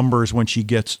prime numbers when she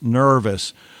gets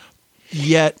nervous,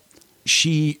 yet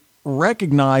she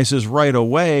recognizes right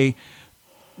away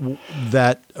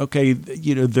that, okay,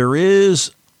 there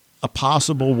is a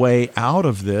possible way out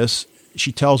of this.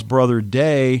 She tells Brother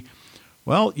Day,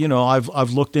 well,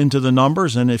 I've looked into the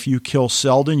numbers, and if you kill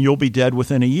Selden, you'll be dead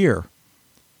within a year.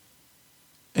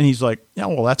 And he's like, yeah,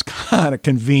 well, that's kind of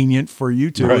convenient for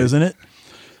you two, isn't it?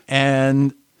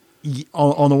 And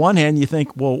on the one hand, you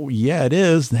think, well, yeah, it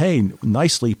is. Hey,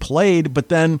 nicely played. But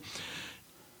then,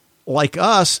 like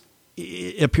us,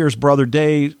 it appears Brother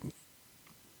Day,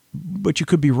 but you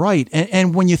could be right.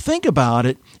 And when you think about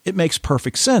it, it makes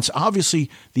perfect sense. Obviously,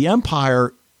 the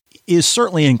Empire is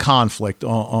certainly in conflict,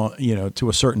 to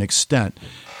a certain extent.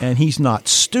 And he's not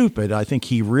stupid. I think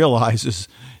he realizes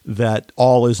that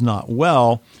all is not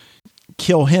well.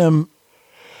 Kill him,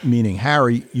 meaning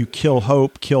Harry, you kill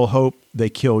Hope, they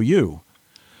kill you.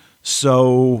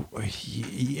 So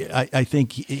I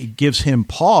think it gives him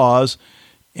pause.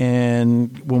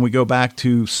 And when we go back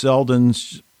to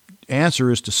Selden's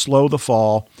answer is to slow the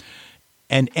fall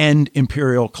and end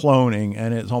Imperial cloning.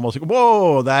 And it's almost like,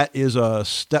 whoa, that is a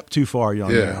step too far,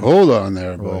 young man. Hold on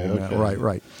there, buddy. Okay.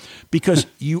 Right. Because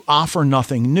you offer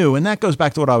nothing new. And that goes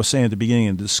back to what I was saying at the beginning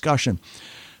of the discussion,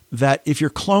 that if you're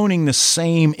cloning the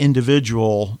same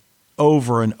individual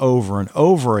over and over and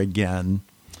over again,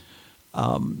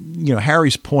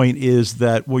 Harry's point is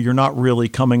that, well, you're not really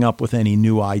coming up with any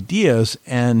new ideas.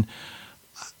 And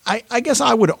I guess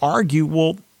I would argue,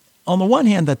 well, on the one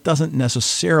hand, that doesn't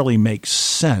necessarily make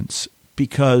sense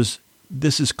because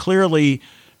this is clearly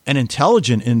an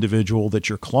intelligent individual that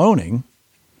you're cloning.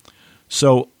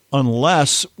 So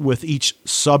unless with each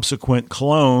subsequent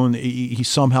clone, he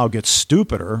somehow gets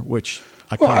stupider, which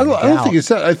I don't think it's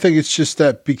that. I think it's just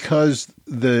that because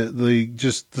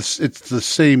it's the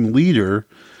same leader,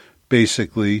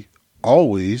 basically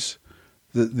always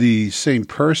the same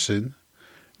person,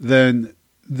 then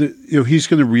he's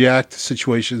going to react to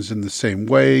situations in the same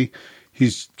way.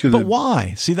 But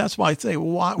why? See, that's why I say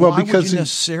why would you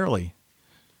necessarily?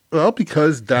 Well,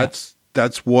 because that's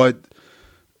what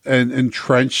an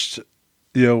entrenched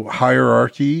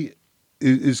hierarchy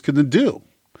is going to do.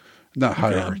 Not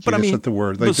hierarchy. But I mean, that's not the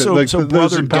word. So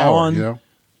Brother Dawn, Dawn,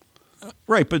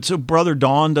 right? But so Brother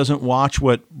Dawn doesn't watch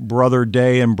what Brother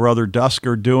Day and Brother Dusk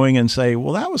are doing and say,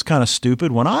 "Well, that was kind of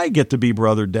stupid. When I get to be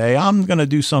Brother Day, I'm going to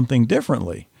do something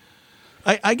differently."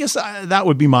 I guess that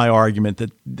would be my argument.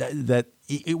 That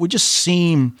it would just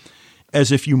seem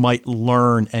as if you might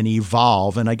learn and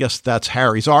evolve, and I guess that's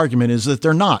Harry's argument: is that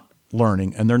they're not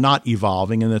learning and they're not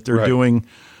evolving, and that they're doing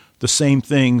the same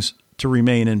things to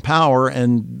remain in power,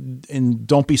 and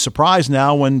don't be surprised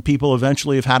now when people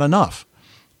eventually have had enough.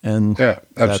 And yeah,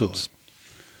 absolutely.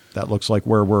 That looks like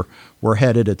where we're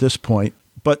headed at this point.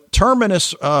 But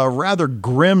Terminus, rather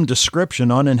grim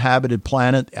description, uninhabited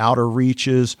planet, outer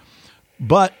reaches,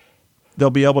 but they'll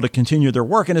be able to continue their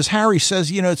work. And as Harry says,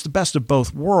 it's the best of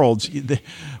both worlds.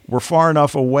 We're far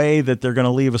enough away that they're going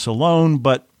to leave us alone,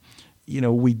 but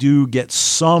we do get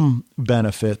some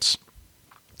benefits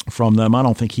from them. I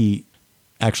don't think he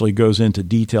actually goes into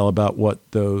detail about what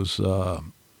those are,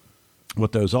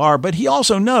 but he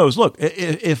also knows, look,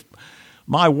 if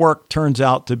my work turns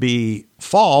out to be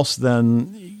false,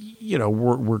 then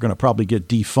we're going to probably get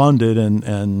defunded,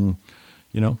 and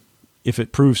if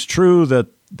it proves true that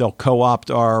they'll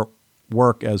co-opt our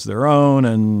work as their own,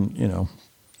 and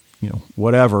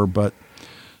whatever. But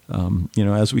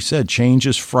as we said, change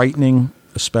is frightening,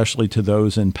 especially to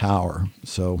those in power.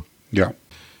 So yeah.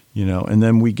 And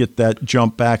then we get that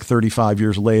jump back 35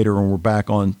 years later, and we're back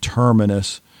on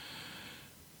Terminus.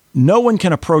 No one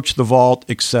can approach the vault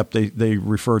except they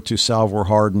refer to Salvor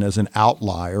Hardin as an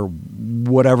outlier,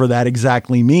 whatever that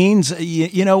exactly means.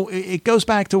 It goes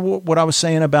back to what I was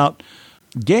saying about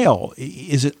Gail.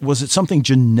 Was it something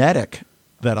genetic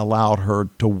that allowed her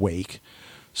to wake?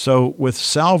 So with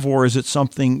Salvor, is it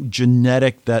something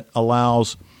genetic that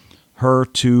allows her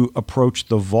to approach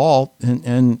the vault?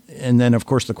 And then, of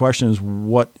course, the question is,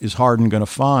 what is Hardin going to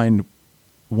find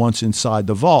once inside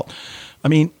the vault? I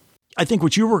mean, I think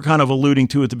what you were kind of alluding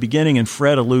to at the beginning, and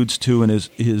Fred alludes to in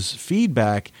his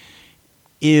feedback,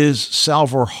 is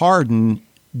Salvor Hardin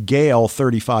Gail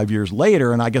 35 years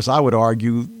later. And I guess I would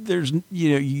argue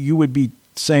you would be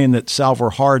saying that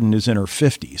Salvor Hardin is in her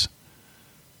 50s,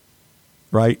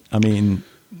 right? I mean,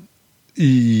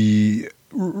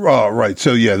 right.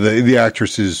 So yeah, the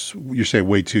actress is, you're saying,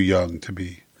 way too young to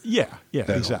be. Yeah,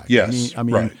 exactly. Yes, I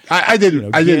mean, right. I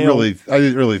didn't really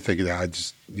think of that. I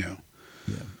just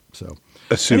so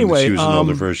assumed that she was an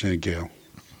older version of Gail.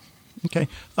 Okay.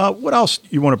 What else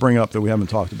you want to bring up that we haven't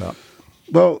talked about?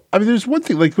 Well, I mean, there's one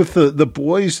thing, like with the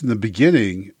boys in the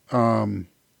beginning. I'm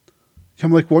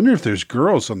like wondering if there's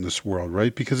girls on this world,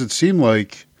 right? Because it seemed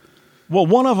like. Well,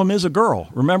 one of them is a girl.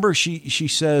 Remember, she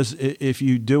says, "If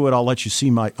you do it, I'll let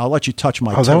you touch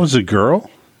my." Oh, that was a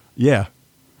girl? Yeah.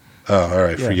 Oh, all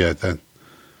right. Yeah. Forget it then.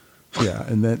 Yeah,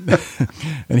 and then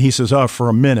and he says, "Oh, for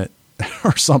a minute."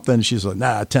 Or something. She's like,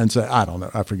 10 seconds. I don't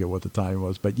know. I forget what the time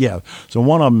was, but yeah. So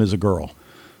one of them is a girl.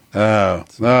 Oh,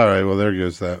 all right. Well, there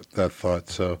goes that thought.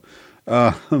 So,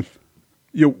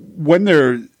 when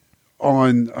they're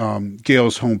on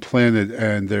Gail's home planet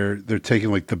and they're taking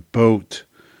like the boat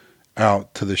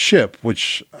out to the ship,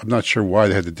 which I'm not sure why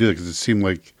they had to do it, because it seemed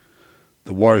like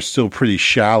the water's still pretty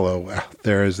shallow out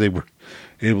there as they were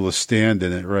able to stand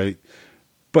in it, right?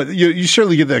 But you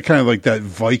certainly get that kind of like that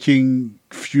Viking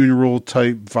funeral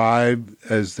type vibe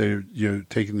as they're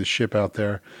taking the ship out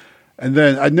there. And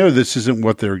then I know this isn't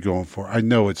what they're going for. I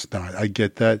know it's not. I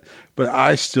get that. But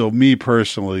I still, me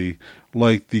personally,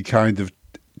 like the kind of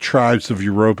Tribes of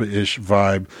Europa-ish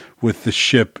vibe with the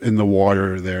ship in the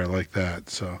water there like that.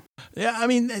 So yeah, I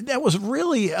mean, that was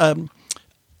really an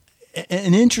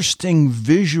interesting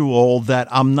visual that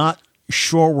I'm not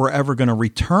sure we're ever going to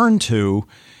return to.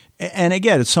 And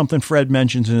again, it's something Fred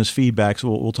mentions in his feedback, so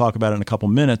we'll talk about it in a couple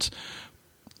minutes,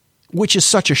 which is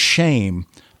such a shame.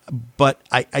 But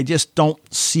I just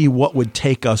don't see what would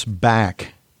take us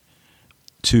back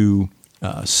to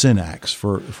Synax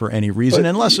for any reason,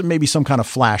 unless it may be some kind of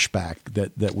flashback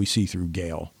that we see through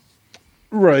Gale.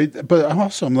 Right. But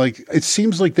also, I'm like, it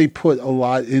seems like they put a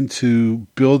lot into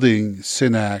building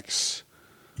Synax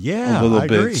a little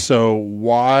bit. Agree. So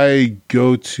why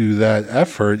go to that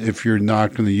effort if you're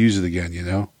not going to use it again, you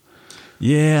know?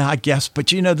 Yeah, I guess. But,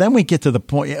 then we get to the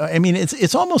point. I mean,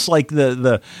 it's almost like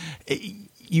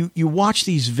you watch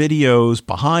these videos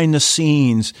behind the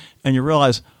scenes and you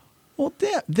realize, well,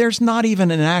 there's not even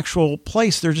an actual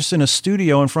place. They're just in a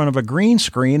studio in front of a green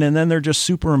screen, and then they're just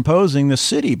superimposing the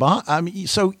city. I mean,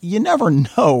 so you never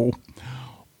know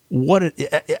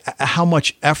how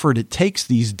much effort it takes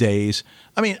these days.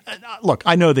 I mean, look,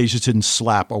 I know they just didn't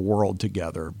slap a world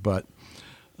together, but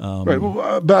right.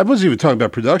 Well, but I wasn't even talking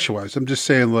about production wise. I'm just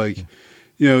saying, like,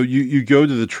 you go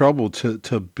to the trouble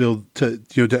to build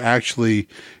to actually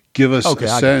give us a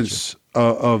sense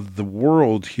of the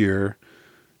world here.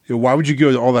 Why would you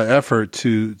go to all that effort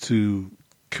to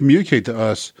communicate to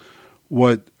us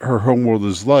what her homeworld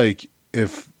is like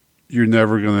if you're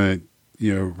never going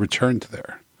to return to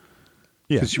there?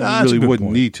 Yeah, because you really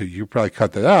wouldn't need to. You probably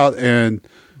cut that out, and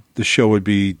the show would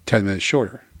be 10 minutes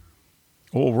shorter.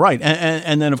 Well, right,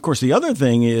 and then of course the other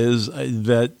thing is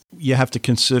that you have to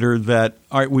consider that.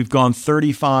 All right, we've gone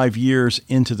 35 years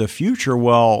into the future.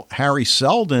 Well, Harry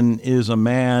Seldon is a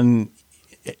man,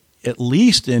 at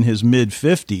least in his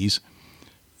mid-50s,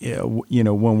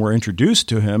 when we're introduced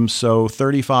to him. So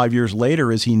 35 years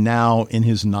later, is he now in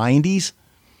his 90s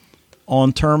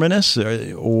on Terminus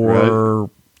or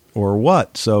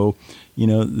what? So,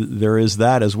 there is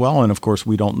that as well. And, of course,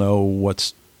 we don't know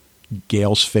what's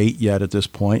Gale's fate yet at this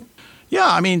point. Yeah,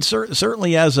 I mean,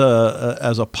 certainly as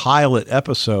a pilot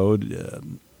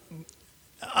episode,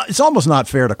 it's almost not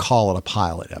fair to call it a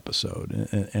pilot episode.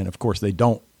 And of course, they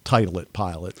don't title it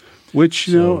pilot. Which,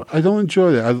 I don't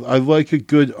enjoy that. I like a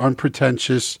good,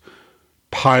 unpretentious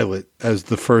pilot as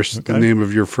the name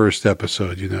of your first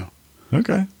episode,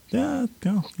 Okay. Yeah,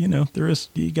 there is,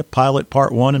 you get Pilot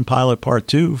Part 1 and Pilot Part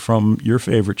 2 from your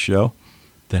favorite show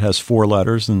that has 4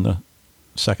 letters and the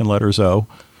second letter is O,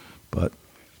 but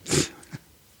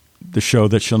the show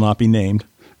that shall not be named.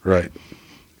 Right.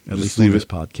 At least leave this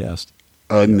podcast.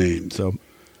 Unnamed. So,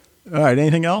 all right,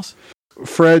 anything else?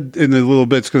 Fred, in a little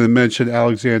bit, is going to mention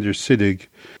Alexander Siddig,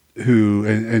 who,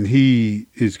 and he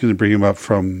is going to bring him up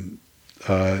from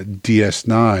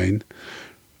DS9,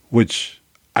 which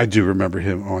I do remember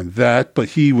him on that, but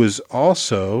he was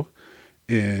also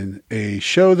in a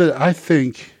show that I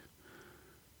think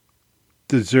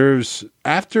deserves,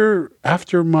 after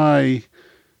my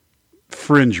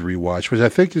Fringe rewatch, which I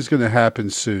think is going to happen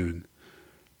soon,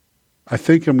 I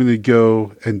think I'm going to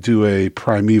go and do a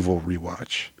Primeval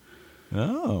rewatch.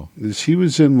 Oh. He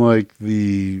was in like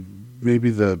maybe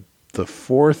the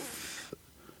 4th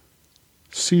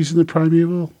season of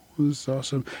Primeval. It was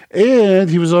awesome. And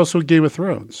he was also in Game of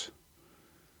Thrones.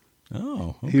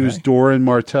 Oh, okay. He was Doran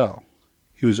Martell.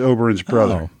 He was Oberyn's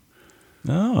brother.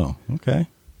 Oh, okay.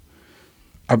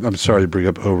 I'm sorry to bring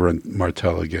up Oberyn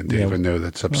Martell again, Dave. Yeah. I know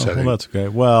that's upsetting. Well, that's okay.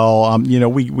 Well,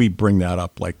 we bring that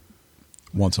up like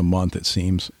once a month, it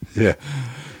seems. Yeah.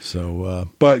 So,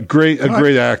 but a great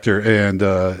actor,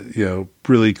 and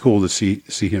really cool to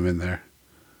see him in there.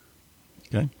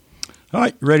 Okay. All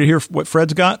right, you ready to hear what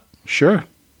Fred's got? Sure.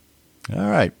 All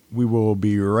right, we will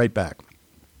be right back.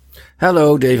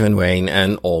 Hello, Dave and Wayne,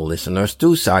 and all listeners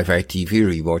to Sci-Fi TV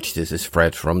Rewatch. This is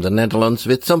Fred from the Netherlands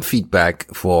with some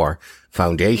feedback for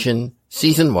Foundation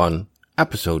Season 1,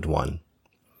 Episode 1.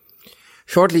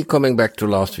 Shortly coming back to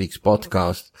last week's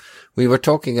podcast, we were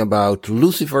talking about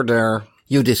Lucifer there.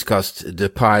 You discussed the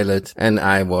pilot, and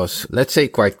I was, let's say,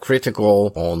 quite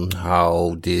critical on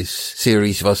how this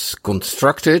series was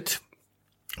constructed,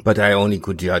 but I only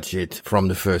could judge it from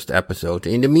the first episode.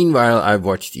 In the meanwhile, I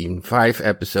watched even 5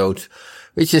 episodes,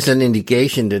 which is an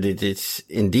indication that it is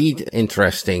indeed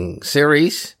interesting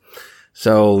series.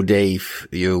 So, Dave,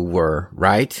 you were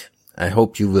right. I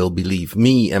hope you will believe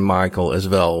me and Michael as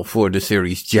well for the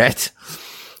series Jet,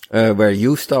 where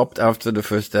you stopped after the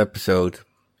first episode.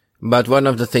 But one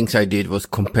of the things I did was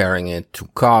comparing it to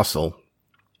Castle.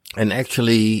 And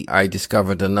actually, I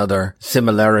discovered another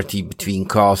similarity between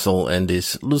Castle and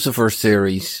this Lucifer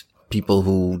series. People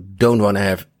who don't want to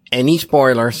have any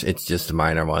spoilers, it's just a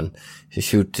minor one. You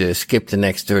should skip the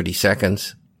next 30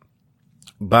 seconds.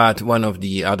 But one of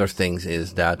the other things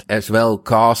is that as well,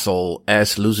 Castle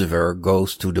as Lucifer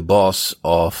goes to the boss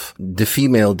of the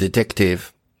female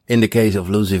detective. In the case of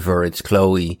Lucifer, it's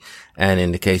Chloe. And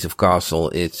in the case of Castle,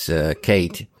 it's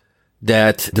Kate.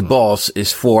 That the boss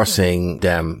is forcing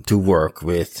them to work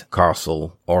with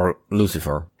Castle or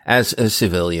Lucifer as a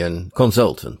civilian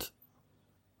consultant.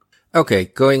 Okay,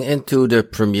 going into the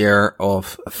premiere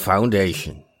of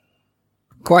Foundation.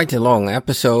 Quite a long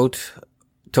episode,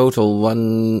 total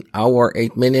 1 hour,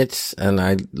 8 minutes, and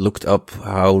I looked up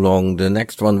how long the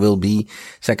next one will be.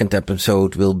 Second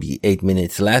episode will be 8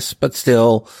 minutes less, but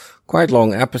still quite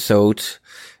long episode.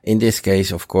 In this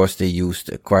case, of course, they used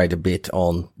quite a bit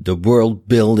on the world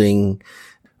building.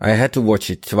 I had to watch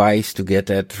it twice to get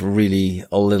that really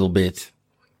a little bit.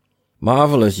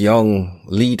 Marvelous young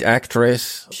lead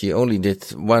actress. She only did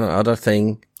one other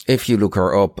thing. If you look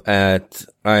her up at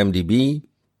IMDb,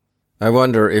 I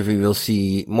wonder if we will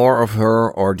see more of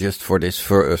her or just for this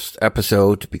first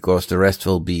episode, because the rest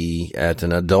will be at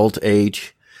an adult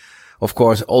age. Of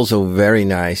course, also very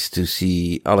nice to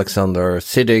see Alexander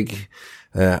Siddig,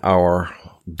 our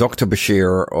Dr.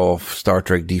 Bashir of Star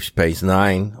Trek Deep Space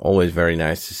Nine. Always very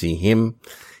nice to see him.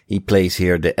 He plays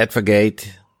here the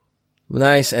Advocate.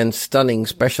 Nice and stunning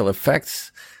special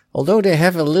effects, although they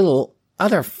have a little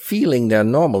other feeling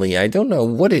than normally. I don't know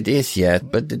what it is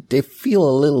yet, but they feel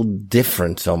a little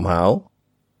different somehow.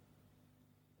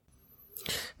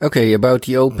 Okay, about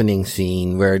the opening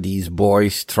scene where these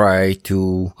boys try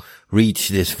to reach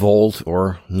this vault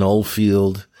or null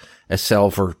field, as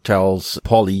Salvor tells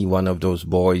Polly, one of those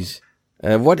boys.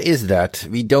 What is that?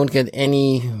 We don't get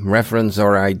any reference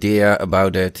or idea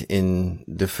about it in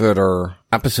the further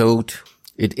episode.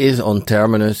 It is on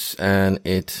Terminus and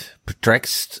it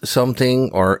protects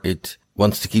something, or it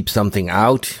wants to keep something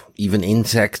out, even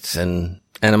insects and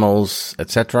animals,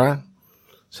 etc.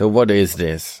 So what is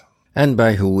this? And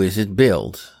by who is it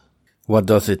built? What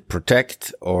does it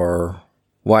protect, or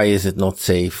why is it not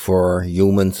safe for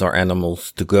humans or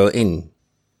animals to go in?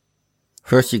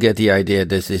 First you get the idea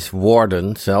that this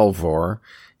warden, Salvor,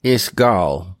 is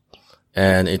Gal.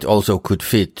 And it also could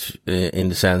fit in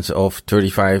the sense of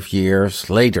 35 years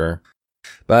later.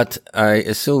 But I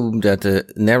assume that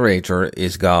the narrator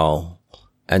is Gal.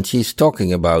 And she's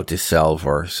talking about this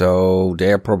Salvor, so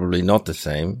they're probably not the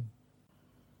same.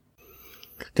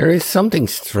 There is something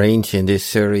strange in this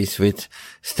series with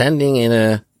standing in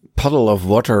a puddle of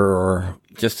water or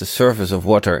just the surface of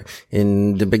water.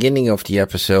 In the beginning of the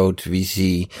episode, we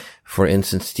see, for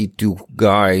instance, the two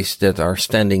guys that are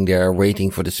standing there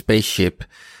waiting for the spaceship,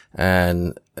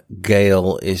 and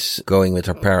Gail is going with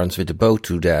her parents with the boat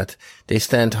to that. They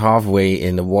stand halfway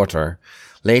in the water.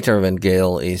 Later, when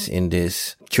Gail is in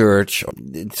this church,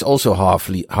 it's also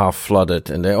half flooded,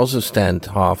 and they also stand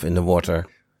half in the water.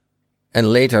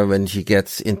 And later, when she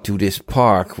gets into this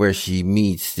park where she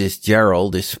meets this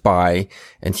Gerald, this spy,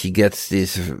 and she gets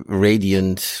this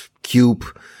radiant cube,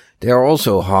 they are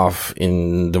also half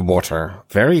in the water.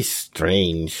 Very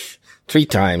strange. 3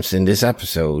 times in this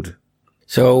episode.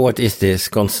 So what is this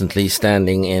constantly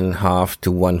standing in half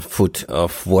to 1 foot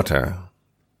of water?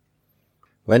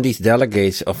 When these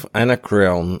delegates of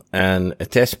Anacreon and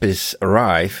Thespis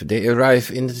arrive, they arrive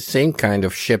in the same kind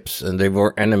of ships, and they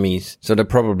were enemies, so they're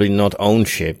probably not own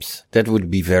ships. That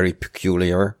would be very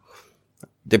peculiar.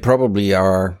 They probably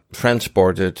are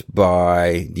transported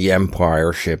by the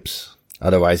Empire ships.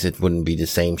 Otherwise it wouldn't be the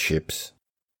same ships.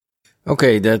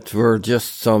 Okay, that were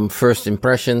just some first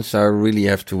impressions. I really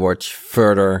have to watch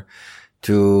further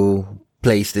to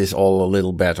place this all a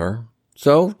little better.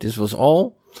 So, this was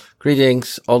all.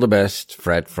 Greetings, all the best,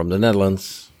 Fred from the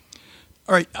Netherlands.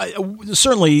 All right,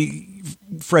 certainly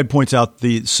Fred points out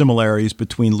the similarities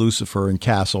between Lucifer and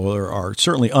Castle are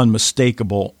certainly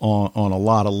unmistakable on a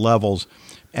lot of levels,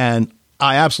 and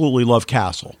I absolutely love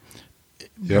Castle.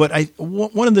 Yep. But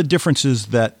one of the differences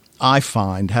that I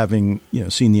find, having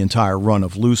seen the entire run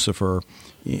of Lucifer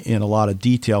in a lot of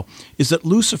detail, is that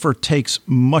Lucifer takes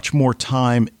much more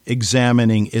time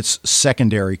examining its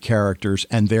secondary characters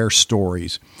and their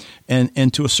stories.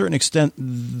 And to a certain extent,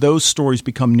 those stories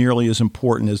become nearly as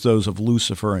important as those of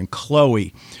Lucifer and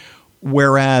Chloe.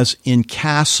 Whereas in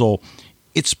Castle,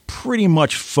 it's pretty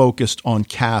much focused on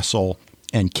Castle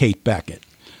and Kate Beckett.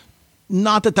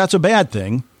 Not that that's a bad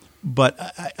thing, but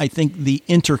I think the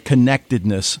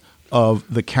interconnectedness of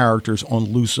the characters on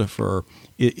Lucifer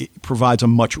it provides a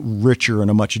much richer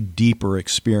and a much deeper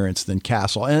experience than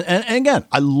Castle. And again,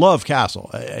 I love Castle.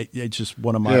 It's just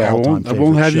one of my all-time favorite I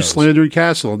won't have shows. you slandering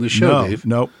Castle on the show, Dave.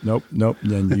 Nope.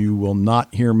 Then you will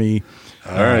not hear me.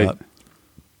 All right.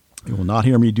 You will not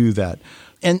hear me do that.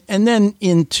 And then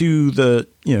into the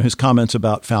his comments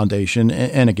about Foundation,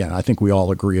 and again, I think we all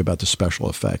agree about the special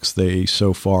effects. They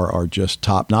so far are just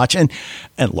top notch. And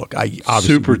look, I obviously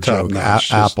super top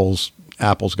notch.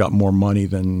 Apple's got more money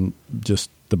than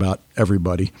just about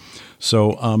everybody,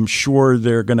 so I'm sure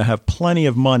they're going to have plenty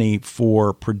of money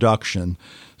for production.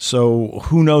 So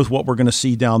who knows what we're going to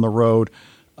see down the road?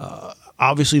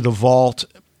 Obviously, the Vault.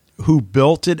 Who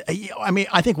built it? I mean,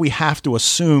 I think we have to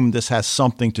assume this has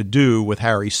something to do with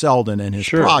Harry Seldon and his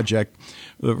project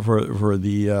for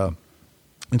the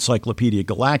Encyclopedia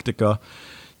Galactica.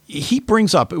 He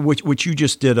brings up, which you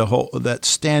just did, that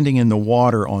standing in the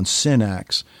water on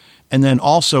Synax. And then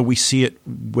also we see it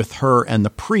with her and the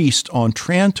priest on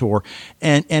Trantor.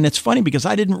 And it's funny because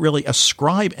I didn't really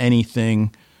ascribe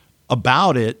anything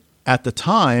about it at the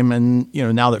time. And,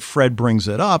 now that Fred brings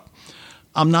it up,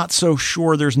 I'm not so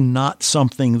sure there's not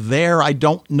something there. I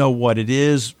don't know what it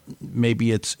is.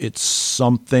 Maybe it's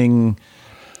something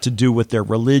to do with their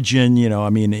religion. I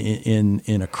mean,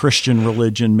 in a Christian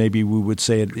religion, maybe we would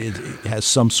say it has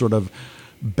some sort of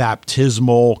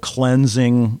baptismal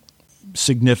cleansing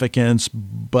significance.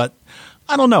 But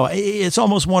I don't know. It's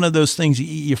almost one of those things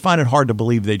you find it hard to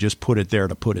believe they just put it there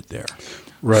to put it there.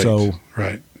 Right. So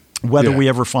whether we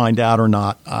ever find out or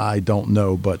not, I don't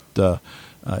know. But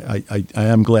I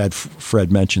am glad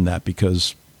Fred mentioned that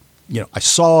because, I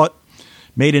saw it,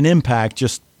 made an impact,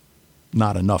 just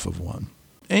not enough of one.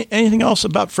 Anything else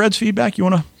about Fred's feedback you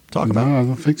want to talk about? No, I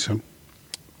don't think so.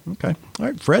 Okay. All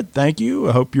right, Fred, thank you.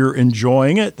 I hope you're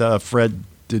enjoying it. Fred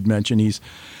did mention he's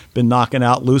been knocking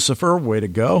out Lucifer. Way to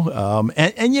go.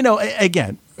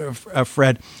 Again,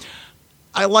 Fred,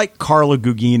 I like Carla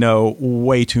Gugino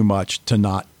way too much to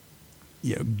not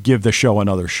give the show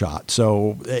another shot.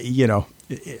 So,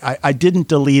 I didn't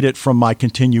delete it from my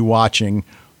continue watching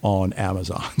on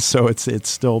Amazon. So it's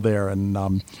still there. And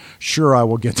I'm sure I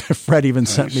will get to Fred even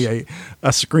sent me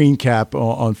a screen cap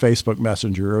on Facebook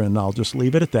Messenger, and I'll just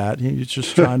leave it at that. He's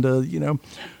just trying to,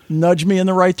 nudge me in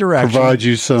the right direction. Provide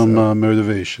you some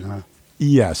motivation. Huh?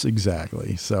 Yes,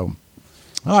 exactly. So,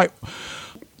 all right.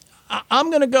 I'm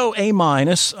going to go A-.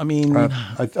 I mean,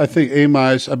 I think A-.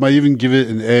 I might even give it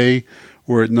an A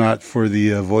were it not for the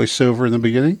voiceover in the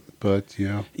beginning. But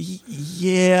yeah,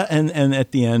 and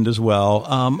at the end as well.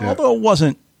 Although it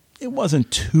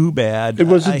wasn't too bad. It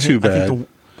wasn't too bad. I think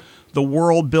the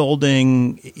world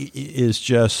building is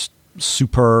just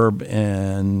superb,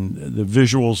 and the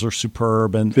visuals are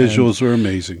superb, and visuals are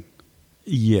amazing.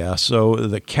 Yeah, so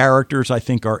the characters I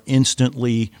think are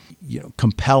instantly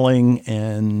compelling,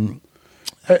 and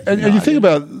you think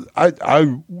about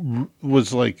I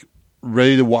was like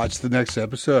ready to watch the next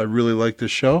episode. I really liked the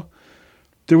show.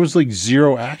 There was like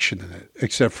zero action in it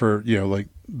except for, like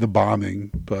the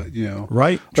bombing, but,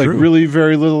 right. Like True. really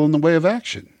very little in the way of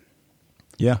action.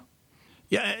 Yeah.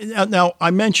 Yeah. Now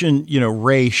I mentioned,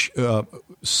 Raish,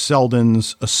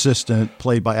 Seldon's assistant,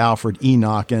 played by Alfred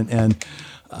Enoch. And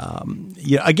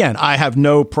again, I have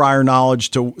no prior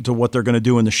knowledge to what they're going to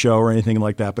do in the show or anything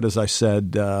like that. But as I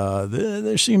said,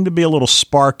 there seemed to be a little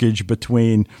sparkage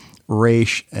between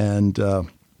Raish and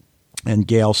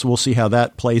Gale, so we'll see how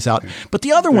that plays out. But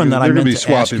the other one that I meant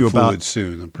to ask you about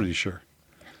soon, I'm pretty sure.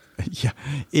 Yeah,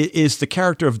 is the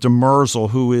character of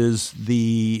Demerzel, who is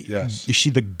is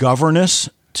she the governess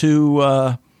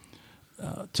to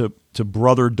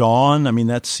Brother Dawn? I mean,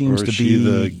 that seems to be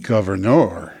the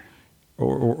governor.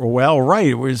 Well,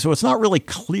 right. So it's not really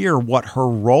clear what her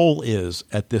role is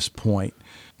at this point.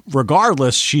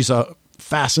 Regardless, she's a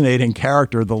fascinating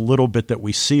character, the little bit that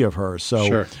we see of her. So.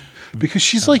 Sure. Because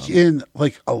she's in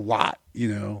a lot,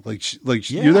 you're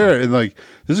there and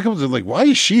there's a couple of why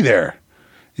is she there?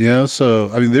 So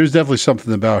I mean, there's definitely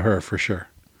something about her for sure.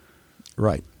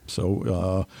 Right.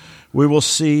 So we will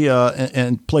see,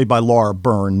 and played by Laura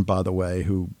Byrne, by the way,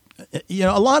 who,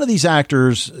 a lot of these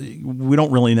actors, we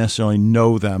don't really necessarily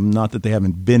know them. Not that they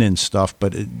haven't been in stuff,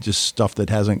 but just stuff that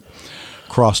hasn't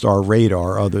crossed our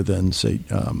radar other than say,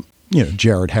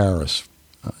 Jared Harris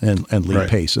and Lee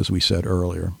Pace, as we said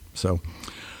earlier. So,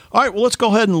 all right, well, let's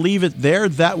go ahead and leave it there.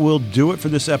 That will do it for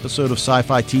this episode of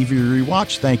Sci-Fi TV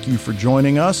Rewatch. Thank you for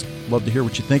joining us. Love to hear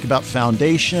what you think about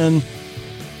Foundation.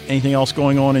 Anything else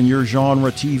going on in your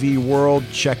genre TV world,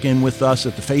 check in with us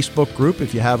at the Facebook group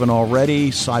if you haven't already.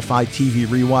 Sci-Fi TV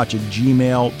Rewatch at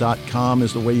gmail.com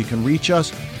is the way you can reach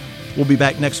us. We'll be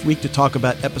back next week to talk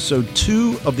about Episode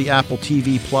 2 of the Apple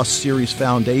TV Plus series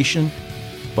Foundation.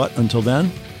 But until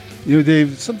then, You know,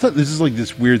 Dave, sometimes this is like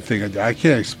this weird thing. I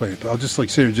can't explain it, but I'll just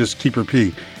like sit here and just keep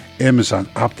repeating. Amazon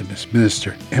Optimus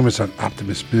Minister, Amazon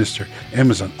Optimus Minister,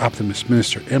 Amazon Optimus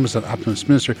Minister, Amazon Optimus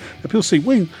Minister. And people say,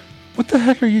 Wayne, what the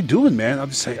heck are you doing, man? I'll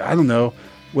just say, I don't know.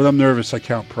 When I'm nervous, I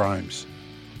count primes.